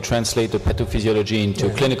difficult to translate the pathophysiology into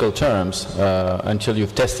clinical terms until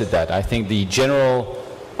you've tested that. I think the general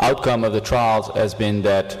outcome of the trials has been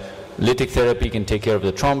that lytic therapy can take care of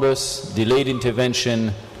the thrombus. Delayed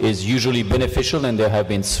intervention is usually beneficial, and there have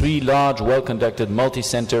been 3 large, well-conducted,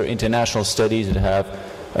 multi-center international studies that have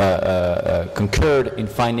concurred in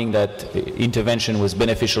finding that intervention was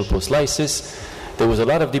beneficial post-lysis. There was a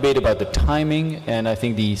lot of debate about the timing, and I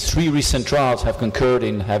think the 3 recent trials have concurred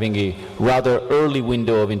in having a rather early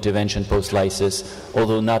window of intervention post-lysis,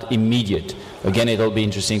 although not immediate. Again, it'll be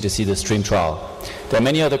interesting to see the STREAM trial. There are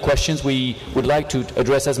many other questions. We would like to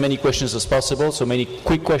address as many questions as possible, so many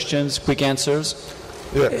quick questions, quick answers.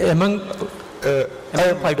 Yeah. Among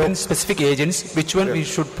 5 specific agents, which one we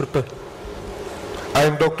should prepare? I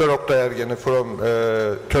am Dr. Oktay Ergene from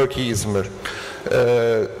Turkey, Izmir.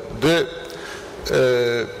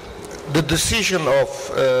 The decision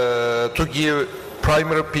of to give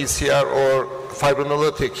primary PCR or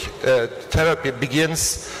fibrinolytic therapy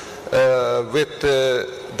begins with the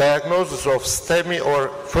diagnosis of STEMI or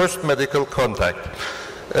first medical contact.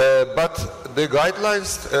 But the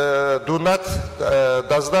guidelines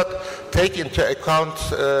does not take into account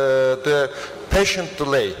the patient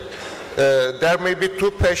delay. There may be 2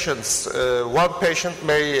 patients. One patient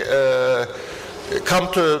may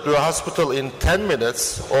come to the hospital in 10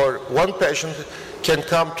 minutes, or one patient can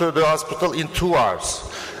come to the hospital in 2 hours.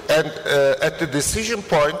 And at the decision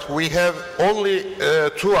point, we have only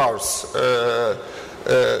 2 hours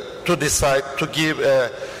to decide to give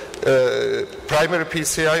primary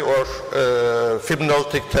PCI or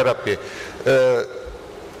fibrinolytic therapy.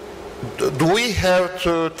 Do we have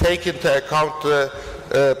to take into account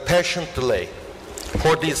the patient delay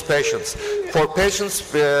for these patients? For patients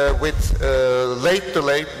with late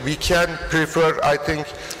delay, we can prefer, I think,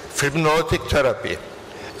 fibrinolytic therapy.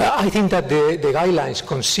 I think that the guidelines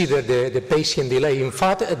consider the patient delay. In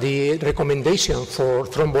fact, the recommendation for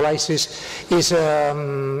thrombolysis is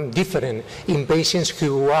different in patients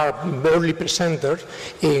who are early presenters,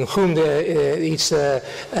 in whom if the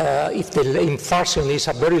infarction is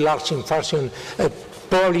a very large infarction,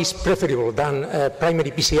 probably is preferable than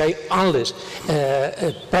primary PCI unless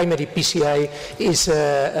primary PCI is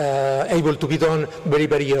able to be done very,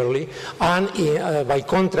 very early. And by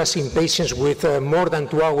contrast, in patients with more than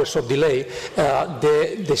 2 hours of delay,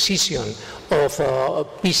 the decision of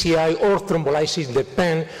PCI or thrombolysis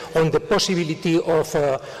depend on the possibility of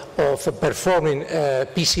performing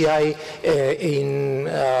PCI in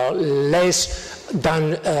less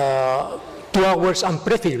than 2 hours and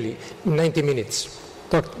preferably 90 minutes.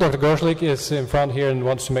 Dr. Gorslik is in front here and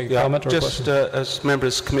wants to make a comment or just as member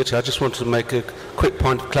of this committee, I just wanted to make a quick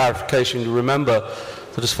point of clarification. You remember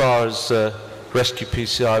that as far as rescue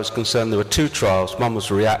PCI was concerned, there were 2 trials. One was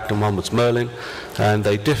REACT and one was Merlin, and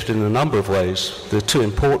they differed in a number of ways. The 2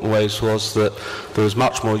 important ways was that there was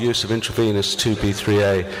much more use of intravenous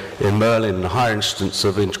 2B3A in Merlin and a higher instance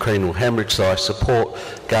of intracranial hemorrhage. So I support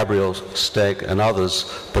Gabriel, STEG and others'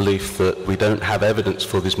 belief that we don't have evidence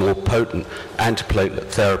for these more potent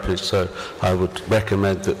antiplatelet therapies, so I would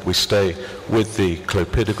recommend that we stay with the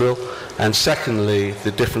clopidogrel. And secondly,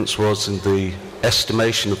 the difference was in the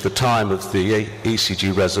estimation of the time of the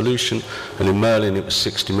ECG resolution, and in Merlin it was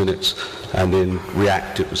 60 minutes and in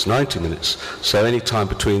REACT it was 90 minutes. So any time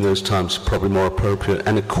between those times is probably more appropriate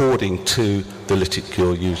and according to the lytic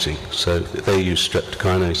you're using. So they used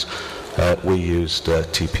streptokinase, we used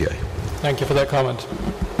TPA. Thank you for that comment.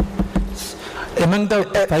 Among the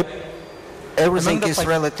everything is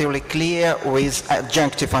relatively clear with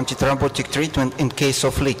adjunctive antithrombotic treatment in case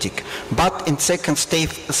of lytic. But in second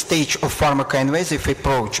stage of pharmacoinvasive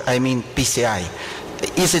approach, I mean PCI,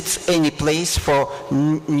 is it any place for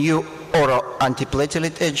new oral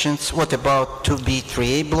antiplatelet agents? What about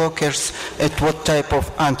 2B3A blockers? At what type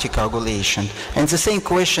of anticoagulation? And the same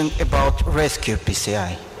question about rescue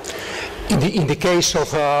PCI. In the case of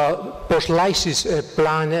post-lysis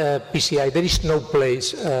plan PCI, there is no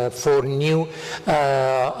place for new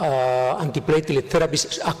antiplatelet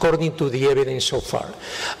therapies according to the evidence so far.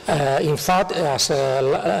 In fact, as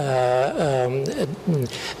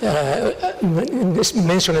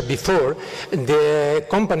mentioned before, the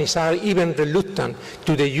companies are even reluctant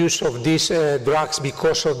to the use of these drugs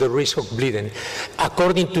because of the risk of bleeding.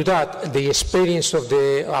 According to that, the experience of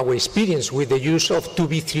our experience with the use of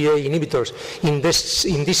 2B3A inhibitors in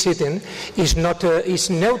this setting is not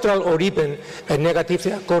is neutral or even negative,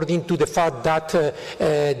 according to the fact that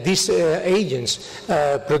these agents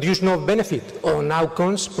produce no benefit on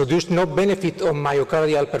outcomes, produce no benefit on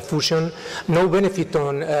myocardial perfusion, no benefit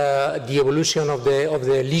on the evolution of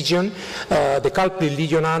the lesion, the culprit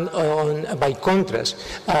lesion, and by contrast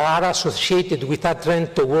are associated with a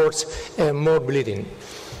trend towards more bleeding.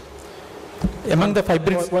 Among the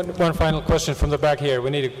one final question from the back here.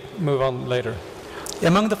 We need to move on later.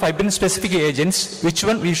 Among the fibrin-specific agents, which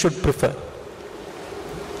one we should prefer?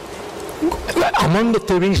 Among the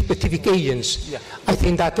fibrin-specific agents, yeah, I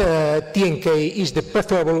think that TNK is the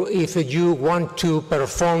preferable if you want to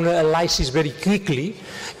perform lysis very quickly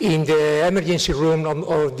in the emergency room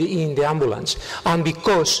or in the ambulance. And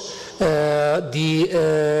because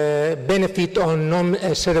the benefit on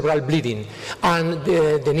non-cerebral bleeding and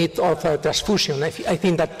the need of transfusion, I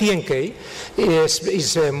think that TNK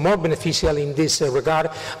is more beneficial in this regard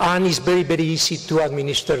and is very, very easy to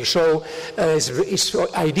administer. So it's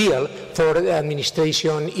ideal for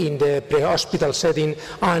administration in the pre-hospital setting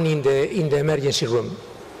and in the emergency room.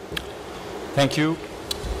 Thank you.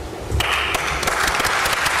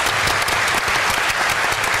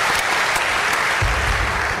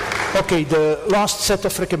 Okay, the last set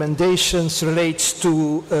of recommendations relates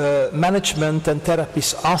to management and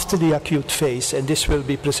therapies after the acute phase, and this will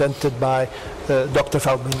be presented by Dr.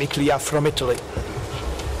 Valmimiglia from Italy.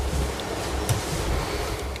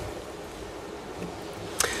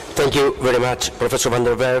 Thank you very much, Professor van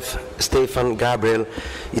der Werf, Stefan, Gabriel.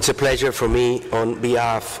 It's a pleasure for me on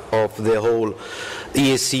behalf of the whole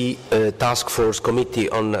ESC Task Force Committee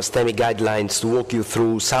on STEMI Guidelines to walk you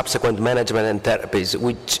through subsequent management and therapies,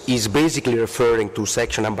 which is basically referring to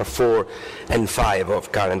section number 4 and 5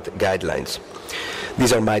 of current guidelines.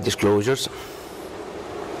 These are my disclosures.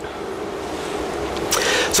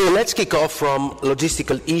 So let's kick off from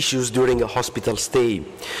logistical issues during a hospital stay.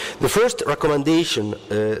 The first recommendation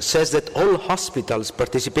says that all hospitals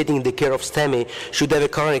participating in the care of STEMI should have a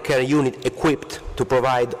coronary care unit equipped to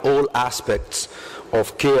provide all aspects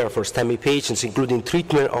of care for STEMI patients, including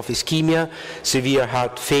treatment of ischemia, severe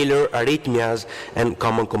heart failure, arrhythmias, and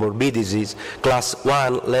common comorbidities, class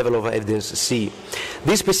 1 level of evidence C.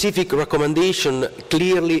 This specific recommendation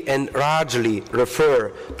clearly and largely refer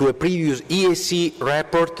to a previous ESC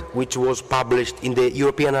report which was published in the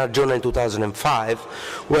European Heart Journal in 2005,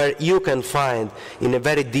 where you can find in a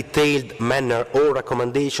very detailed manner all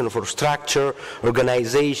recommendations for structure,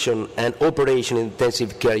 organization, and operation in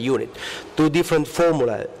intensive care unit. Two different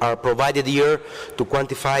formulae are provided here to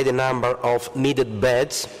quantify the number of needed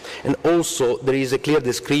beds, and also there is a clear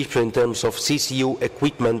description in terms of CCU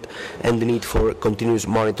equipment and the need for continuous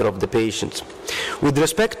monitor of the patients. With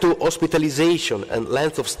respect to hospitalization and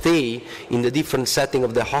length of stay in the different setting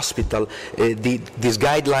of the hospital, these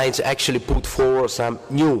guidelines actually put forward some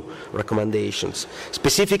new recommendations.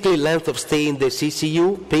 Specifically, length of stay in the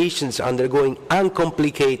CCU, patients undergoing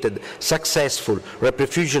uncomplicated, successful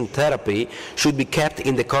reperfusion therapy should be kept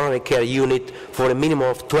in the coronary care unit for a minimum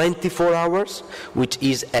of 24 hours, which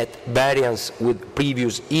is at variance with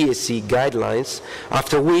previous ESC guidelines,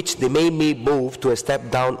 after which they may be moved to a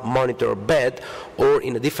step-down monitor bed or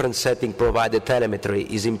in a different setting provided telemetry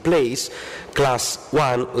is in place, class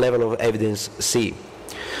 1 level of evidence C.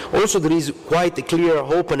 Also, there is quite a clear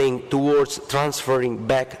opening towards transferring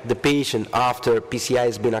back the patient after PCI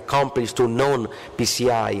has been accomplished to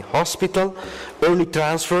non-PCI hospital. Early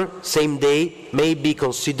transfer, same day, may be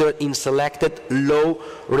considered in selected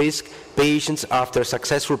low-risk patients after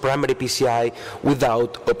successful primary PCI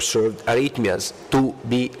without observed arrhythmias,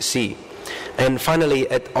 2BC. And finally,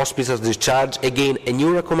 at hospital discharge, again, a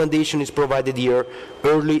new recommendation is provided here,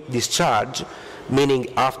 early discharge,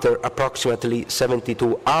 meaning after approximately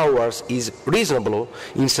 72 hours is reasonable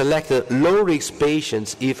in selected low-risk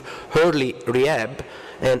patients if early rehab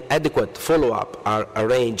and adequate follow-up are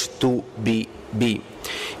arranged to be B.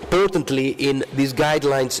 Importantly, in these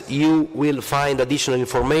guidelines, you will find additional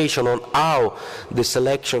information on how the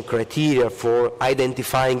selection criteria for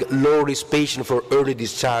identifying low-risk patients for early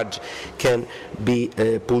discharge can be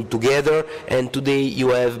pulled together. And today you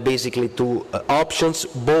have basically two options.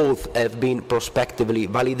 Both have been prospectively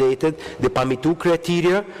validated, the PAMI2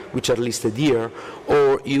 criteria, which are listed here,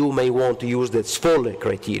 or you may want to use the SFOLE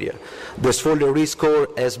criteria. The SFOLE risk score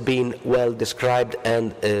has been well described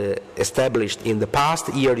and established in the past.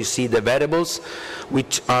 Here you see the variables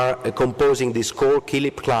which are composing this score: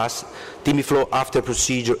 Philippe class, TIMI flow after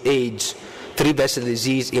procedure, age, 3 vessel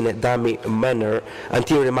disease in a dummy manner,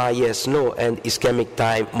 anterior MI yes, no, and ischemic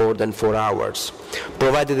time more than 4 hours.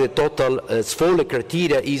 Provided the total SFOLE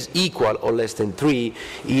criteria is equal or less than 3,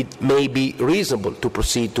 it may be reasonable to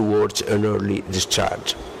proceed towards an early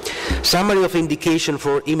discharge. Summary of indication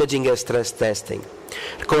for imaging and stress testing.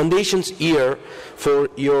 Recommendations here for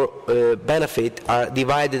your benefit are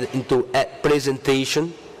divided into a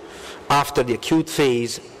presentation, after the acute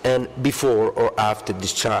phase, and before or after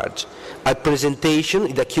discharge. At presentation,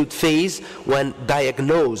 in the acute phase, when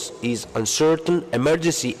diagnosis is uncertain,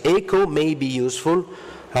 emergency echo may be useful.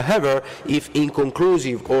 However, if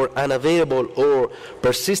inconclusive or unavailable or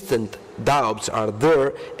persistent doubts are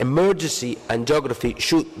there, emergency angiography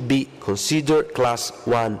should be considered, class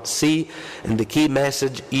 1C. And the key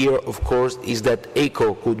message here, of course, is that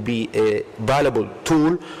echo could be a valuable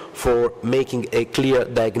tool for making a clear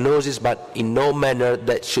diagnosis, but in no manner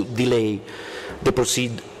that should delay the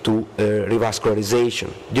proceed to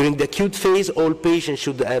revascularization. During the acute phase, all patients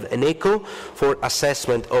should have an echo for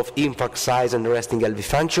assessment of infarct size and resting LV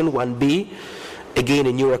function, 1B. Again,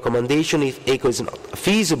 a new recommendation: if echo is not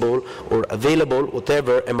feasible or available,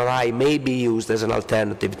 whatever, MRI may be used as an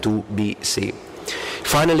alternative to BC.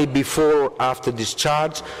 Finally, before or after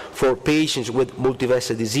discharge, for patients with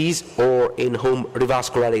multivessel disease or in whom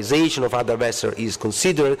revascularization of other vessels is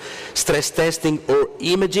considered, stress testing or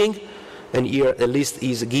imaging, and here a list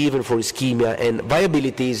is given for ischemia and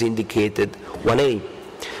viability is indicated, 1A.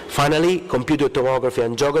 Finally, computer tomography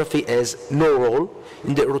angiography has no role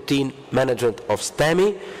in the routine management of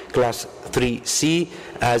STEMI, class 3C,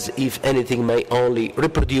 as if anything may only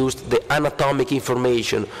reproduce the anatomic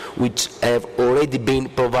information which have already been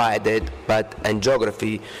provided, but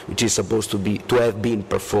angiography which is supposed to have been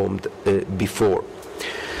performed before.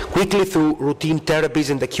 Quickly through routine therapies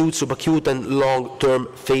in the acute, subacute, and long-term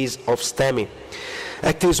phase of STEMI.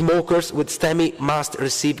 Active smokers with STEMI must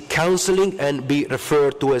receive counseling and be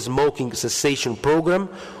referred to a smoking cessation program,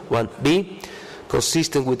 1B,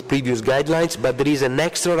 consistent with previous guidelines, but there is an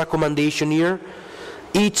extra recommendation here.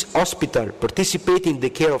 Each hospital participating in the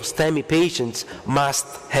care of STEMI patients must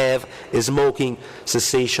have a smoking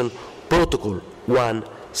cessation protocol,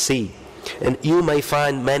 1C. And you may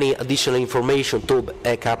find many additional information to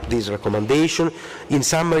back up this recommendation. In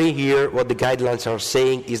summary here, what the guidelines are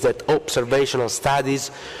saying is that observational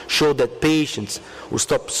studies show that patients who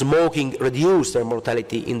stop smoking reduce their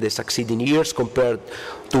mortality in the succeeding years compared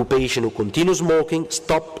to patients who continue smoking.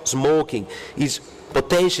 Stop smoking is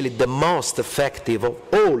potentially the most effective of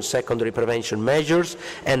all secondary prevention measures,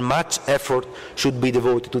 and much effort should be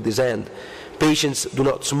devoted to this end. Patients do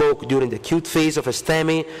not smoke during the acute phase of a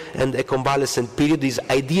STEMI, and a convalescent period is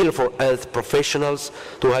ideal for health professionals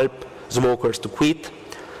to help smokers to quit.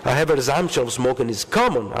 However, resumption of smoking is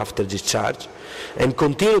common after discharge, and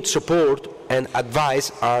continued support and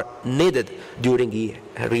advice are needed during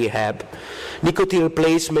rehab. Nicotine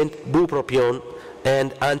replacement, bupropion,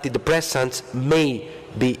 and antidepressants may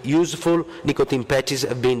be useful. Nicotine patches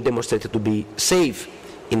have been demonstrated to be safe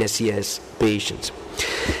in SCS patients.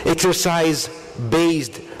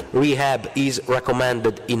 Exercise-based rehab is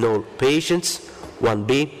recommended in all patients.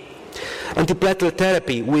 1B. Antiplatelet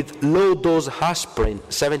therapy with low-dose aspirin,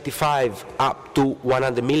 75 up to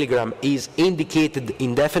 100 milligram, is indicated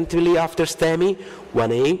indefinitely after STEMI.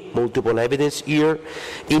 1A, multiple evidence here.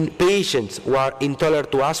 In patients who are intolerant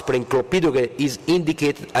to aspirin, clopidogrel is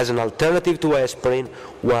indicated as an alternative to aspirin.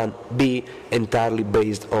 1B, entirely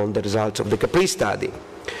based on the results of the CAPRI study.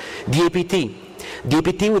 DAPT.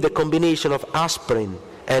 DAPT with a combination of aspirin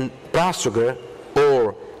and prasugrel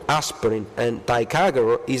or aspirin and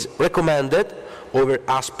ticagrelor is recommended over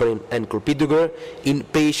aspirin and clopidogrel in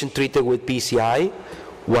patients treated with PCI.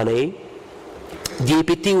 1A.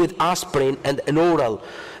 DAPT with aspirin and an oral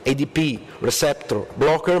ADP receptor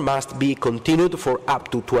blocker must be continued for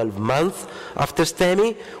up to 12 months after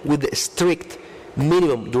STEMI, with a strict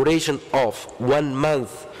minimum duration of 1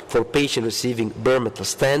 month for patient receiving bare metal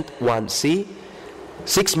stent. 1C.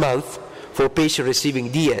 6 months for patient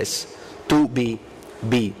receiving DS. 2B.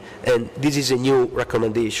 And this is a new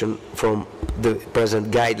recommendation from the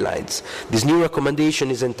present guidelines. This new recommendation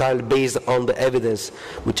is entirely based on the evidence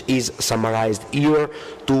which is summarized here.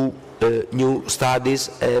 Two new studies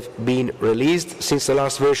have been released since the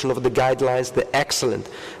last version of the guidelines, the EXCELLENT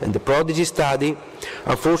and the PRODIGY study.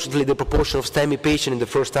 Unfortunately, the proportion of STEMI patients in the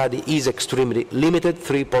first study is extremely limited,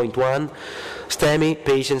 3.1. STEMI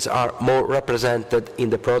patients are more represented in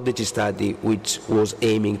the PRODIGY study, which was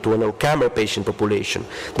aiming to an all-comer patient population.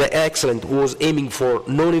 The EXCELLENT was aiming for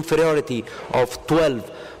non-inferiority of 12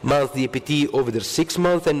 month DAPT over the 6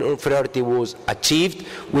 months, and inferiority was achieved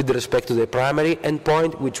with respect to the primary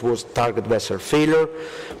endpoint, which was target vessel failure.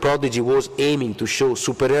 PRODIGY was aiming to show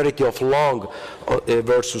superiority of long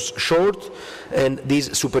versus short, and this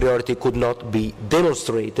superiority could not be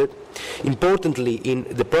demonstrated. Importantly, in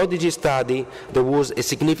the PRODIGY study, there was a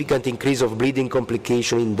significant increase of bleeding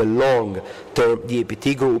complication in the long-term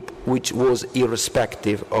DAPT group, which was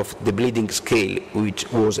irrespective of the bleeding scale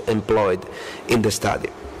which was employed in the study.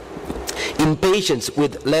 In patients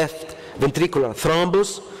with left ventricular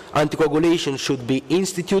thrombus, anticoagulation should be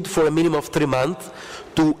instituted for a minimum of 3 months.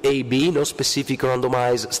 2AB, no specific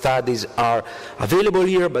randomized studies are available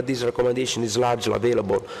here, but this recommendation is largely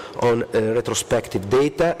available on retrospective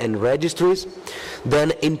data and registries.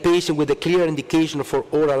 Then in patients with a clear indication for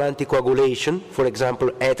oral anticoagulation, for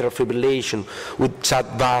example, atrial fibrillation with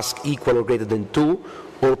CHA2-VASc equal or greater than 2,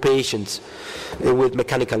 or patients with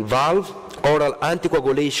mechanical valve, oral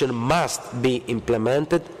anticoagulation must be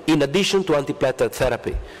implemented in addition to antiplatelet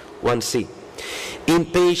therapy. 1C. In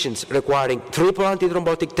patients requiring triple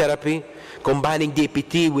antithrombotic therapy, combining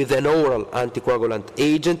DAPT with an oral anticoagulant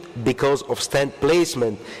agent because of stent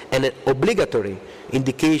placement and an obligatory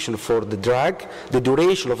indication for the drug, the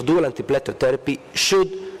duration of dual antiplatelet therapy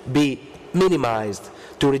should be minimized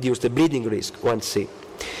to reduce the bleeding risk. 1C.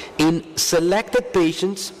 In selected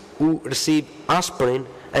patients who receive aspirin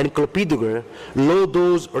and clopidogrel,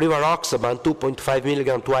 low-dose rivaroxaban 2.5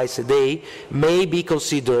 milligram twice a day may be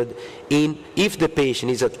considered if the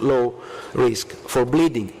patient is at low risk for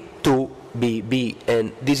bleeding. 2BB,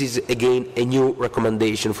 and this is again a new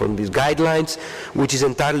recommendation from these guidelines, which is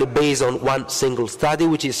entirely based on one single study,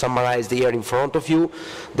 which is summarized here in front of you,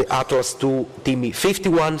 the Atlas 2 TIMI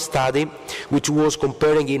 51 study, which was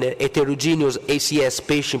comparing in a heterogeneous ACS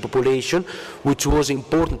patient population, which was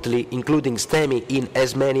importantly including STEMI in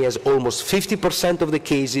as many as almost 50% of the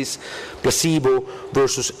cases, placebo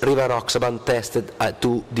versus rivaroxaban tested at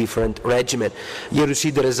 2 different regimens. Here you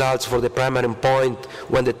see the results for the primary endpoint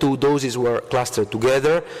when the 2 doses were clustered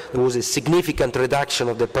together. There was a significant reduction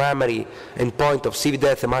of the primary endpoint of CV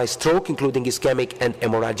death, MI, stroke, including ischemic and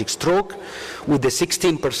hemorrhagic stroke, with a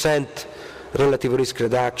 16% relative risk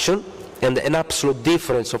reduction and an absolute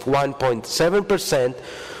difference of 1.7%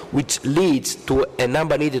 which leads to a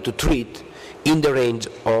number needed to treat in the range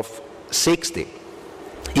of 60.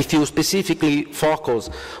 If you specifically focus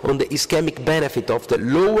on the ischemic benefit of the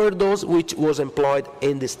lower dose which was employed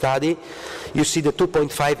in the study, you see the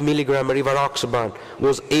 2.5 milligram rivaroxaban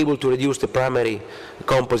was able to reduce the primary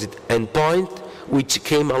composite endpoint, which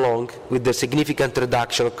came along with the significant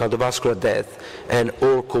reduction of cardiovascular death and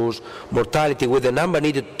all-cause mortality, with the number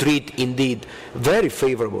needed to treat indeed very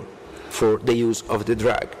favorable for the use of the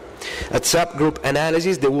drug. At subgroup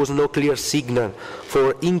analysis, there was no clear signal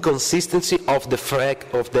for inconsistency of the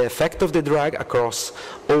effect of the drug across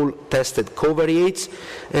all tested covariates,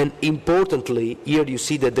 and importantly, here you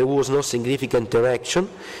see that there was no significant interaction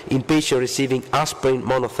in patients receiving aspirin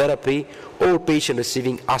monotherapy or patients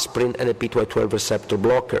receiving aspirin and a P2Y12 receptor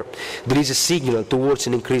blocker. There is a signal towards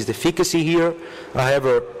an increased efficacy here.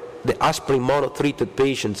 However, the aspirin mono-treated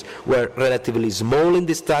patients were relatively small in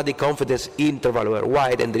the study, confidence interval were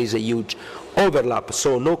wide, and there is a huge overlap.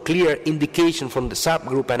 So no clear indication from the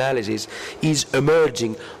subgroup analysis is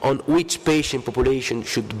emerging on which patient population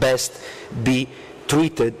should best be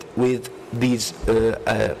treated with this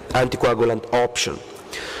anticoagulant option.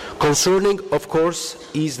 Concerning, of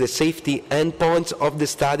course, is the safety endpoints of the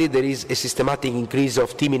study. There is a systematic increase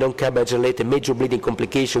of TIMI non-cabbage-related major bleeding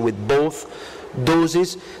complication with both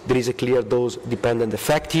doses. There is a clear dose-dependent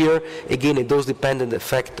effect here. Again, a dose-dependent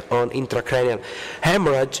effect on intracranial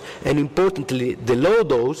hemorrhage, and importantly, the low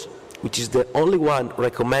dose, which is the only one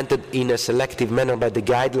recommended in a selective manner by the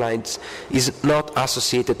guidelines, is not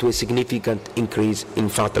associated to a significant increase in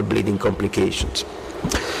fatal bleeding complications.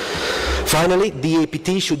 Finally,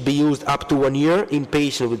 DAPT should be used up to 1 year in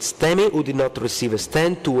patients with STEMI who did not receive a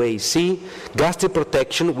stent. 2AC, gastric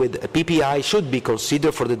protection with a PPI should be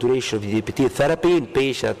considered for the duration of the DAPT therapy in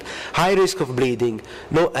patients at high risk of bleeding,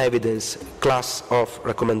 no evidence, class of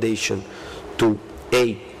recommendation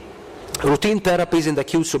 2A. Routine therapies in the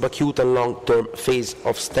acute, subacute, and long-term phase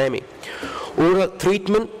of STEMI. Oral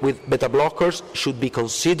treatment with beta blockers should be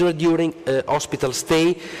considered during a hospital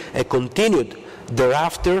stay and continued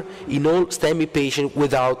thereafter in all STEMI patients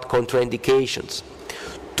without contraindications.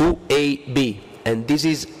 2AB, and this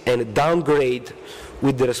is a downgrade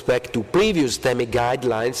with respect to previous STEMI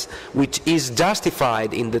guidelines, which is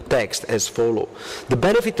justified in the text as follows. The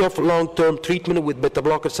benefit of long-term treatment with beta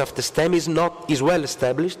blockers after STEMI is well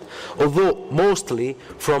established, although mostly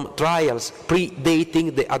from trials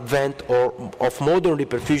predating the advent of modern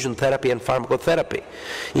reperfusion therapy and pharmacotherapy.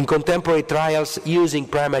 In contemporary trials using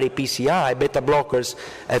primary PCI, beta blockers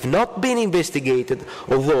have not been investigated,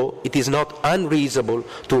 although it is not unreasonable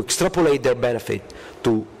to extrapolate their benefit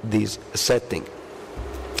to this setting.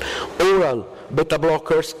 Oral beta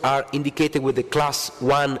blockers are indicated with the class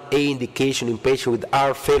 1A indication in patients with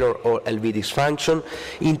heart failure or LV dysfunction.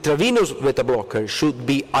 Intravenous beta blockers should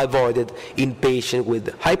be avoided in patients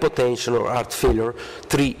with hypotension or heart failure,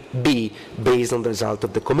 3B, based on the result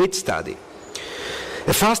of the COMMIT study.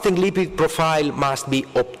 A fasting lipid profile must be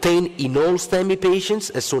obtained in all STEMI patients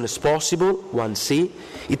as soon as possible, 1C.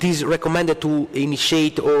 It is recommended to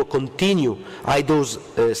initiate or continue high-dose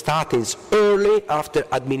statins early after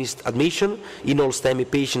admission in all STEMI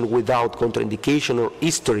patients without contraindication or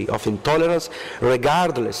history of intolerance,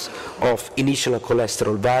 regardless of initial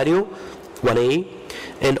cholesterol value, 1A.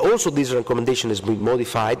 And also this recommendation has been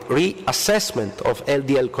modified. Reassessment of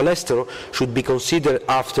LDL cholesterol should be considered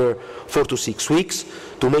after 4 to 6 weeks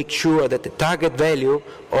to make sure that the target value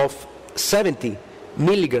of 70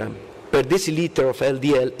 milligram per deciliter of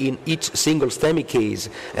LDL in each single STEMI case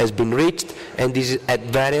has been reached, and this is at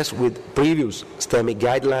variance with previous STEMI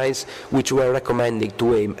guidelines, which were recommending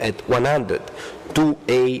to aim at 100.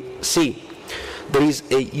 2AC. There is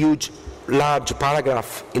a large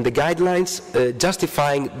paragraph in the guidelines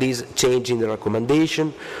justifying this change in the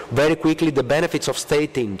recommendation. Very quickly, the benefits of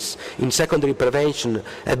statins in secondary prevention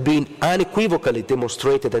have been unequivocally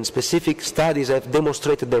demonstrated, and specific studies have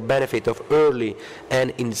demonstrated their benefit of early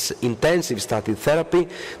and intensive statin therapy.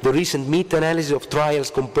 The recent meta-analysis of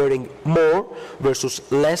trials comparing more versus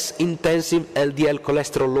less intensive LDL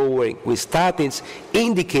cholesterol lowering with statins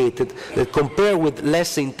indicated that compared with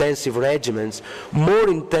less intensive regimens, more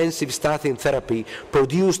intensive statin therapy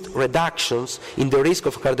produced reductions in the risk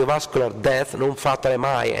of cardiovascular death, non-fatal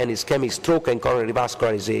MI, and ischemic stroke and coronary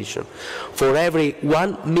vascularization. For every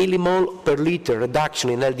 1 millimole per liter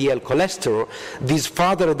reduction in LDL cholesterol, these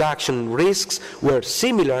further reduction in risks were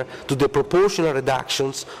similar to the proportional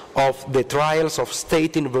reductions of the trials of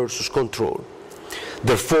statin versus control.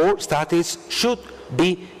 Therefore, statins should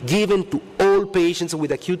be given to all patients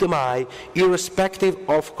with acute MI, irrespective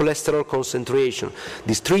of cholesterol concentration.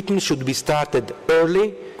 This treatment should be started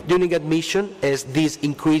early during admission, as this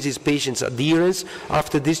increases patients' adherence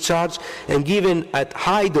after discharge, and given at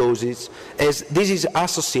high doses, as this is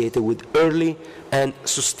associated with early and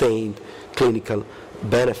sustained clinical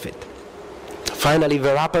benefit. Finally,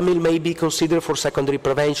 verapamil may be considered for secondary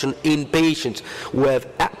prevention in patients who have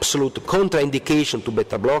absolute contraindication to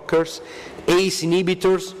beta blockers, ACE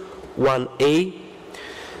inhibitors, 1A,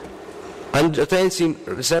 angiotensin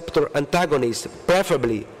receptor antagonist,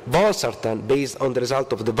 preferably valsartan, based on the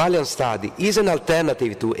result of the Valiant study, is an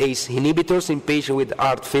alternative to ACE inhibitors in patients with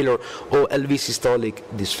heart failure or LV systolic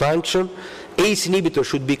dysfunction. ACE inhibitor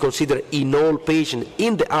should be considered in all patients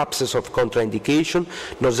in the absence of contraindication,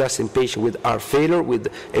 not just in patients with heart failure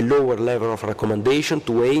with a lower level of recommendation,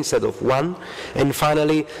 2A instead of 1. And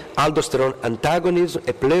finally, aldosterone antagonism,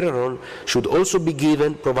 eplerenone, should also be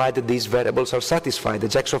given provided these variables are satisfied.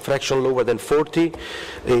 Ejection fraction lower than 40,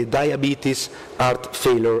 diabetes, heart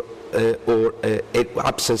failure, or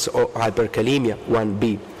absence of hyperkalemia,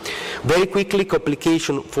 1B. Very quickly,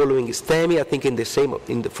 complication following STEMI. I think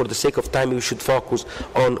for the sake of time, we should focus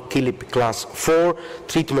on Philippe class 4,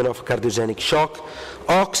 treatment of cardiogenic shock.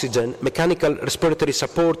 Oxygen, mechanical respiratory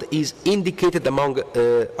support is indicated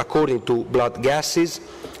according to blood gases,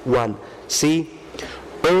 1C.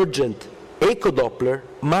 Urgent echo Doppler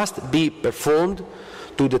must be performed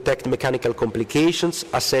to detect mechanical complications,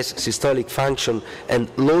 assess systolic function and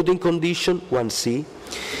loading condition, 1C.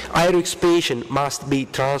 IRX patient must be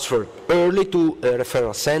transferred early to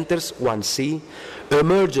referral centers, 1C.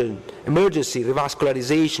 Emergency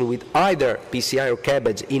revascularization with either PCI or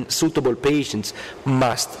CABG in suitable patients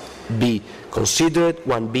must be considered,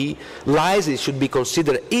 1B. Lysis should be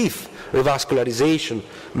considered if revascularization,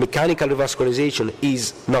 mechanical revascularization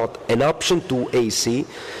is not an option, 2AC.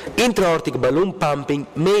 Intra-aortic balloon pumping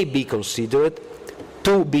may be considered,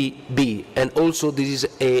 2BB, and also this is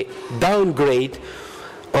a downgrade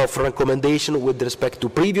of recommendation with respect to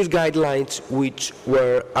previous guidelines which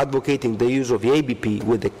were advocating the use of the ABP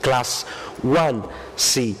with the class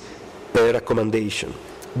 1C recommendation.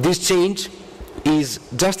 This change is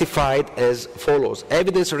justified as follows.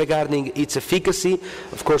 Evidence regarding its efficacy,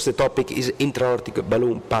 of course the topic is intra-aortic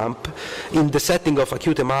balloon pump, in the setting of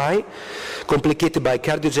acute MI, complicated by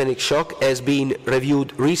cardiogenic shock, has been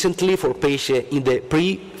reviewed recently for patients in the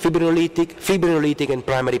pre-fibrinolytic, fibrinolytic and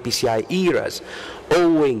primary PCI eras.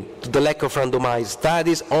 Owing to the lack of randomized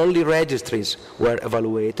studies, only registries were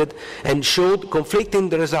evaluated and showed conflicting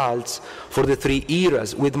results for the three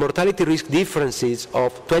eras, with mortality risk differences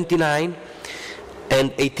of 29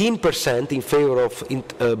 and 18% in favor of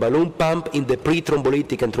balloon pump in the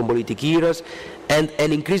pre-thrombolytic and thrombolytic eras, and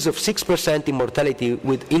an increase of 6% in mortality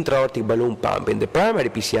with intra-aortic balloon pump in the primary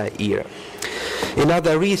PCI era.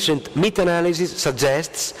 Another recent meta-analysis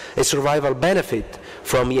suggests a survival benefit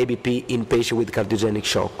from EABP in patients with cardiogenic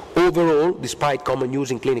shock. Overall, despite common use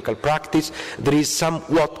in clinical practice, there is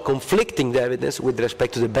somewhat conflicting evidence with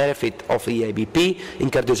respect to the benefit of EABP in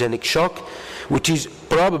cardiogenic shock, which is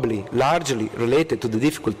probably largely related to the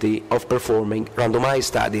difficulty of performing randomized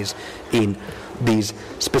studies in this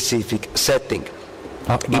specific setting.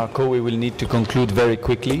 Marco, we will need to conclude very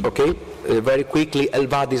quickly. Okay. Very quickly,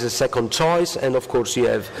 LVAD is a second choice, and of course you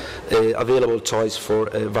have available choice for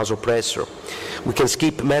vasopressor. We can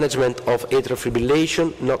skip management of atrial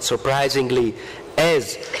fibrillation, not surprisingly,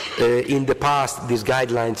 as in the past these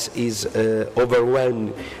guidelines is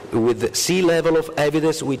overwhelmed with the C level of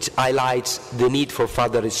evidence, which highlights the need for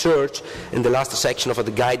further research, and the last section of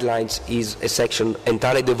the guidelines is a section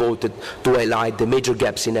entirely devoted to highlight the major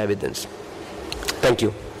gaps in evidence. Thank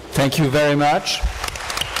you. Thank you very much.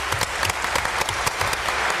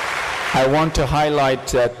 I want to highlight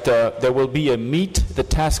that there will be a Meet the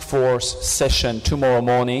Task Force session tomorrow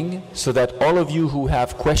morning, so that all of you who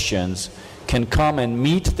have questions can come and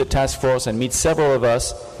meet the task force and meet several of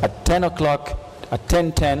us at 10 o'clock, at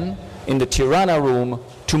 10:10 in the Tirana room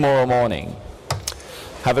tomorrow morning.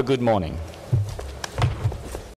 Have a good morning.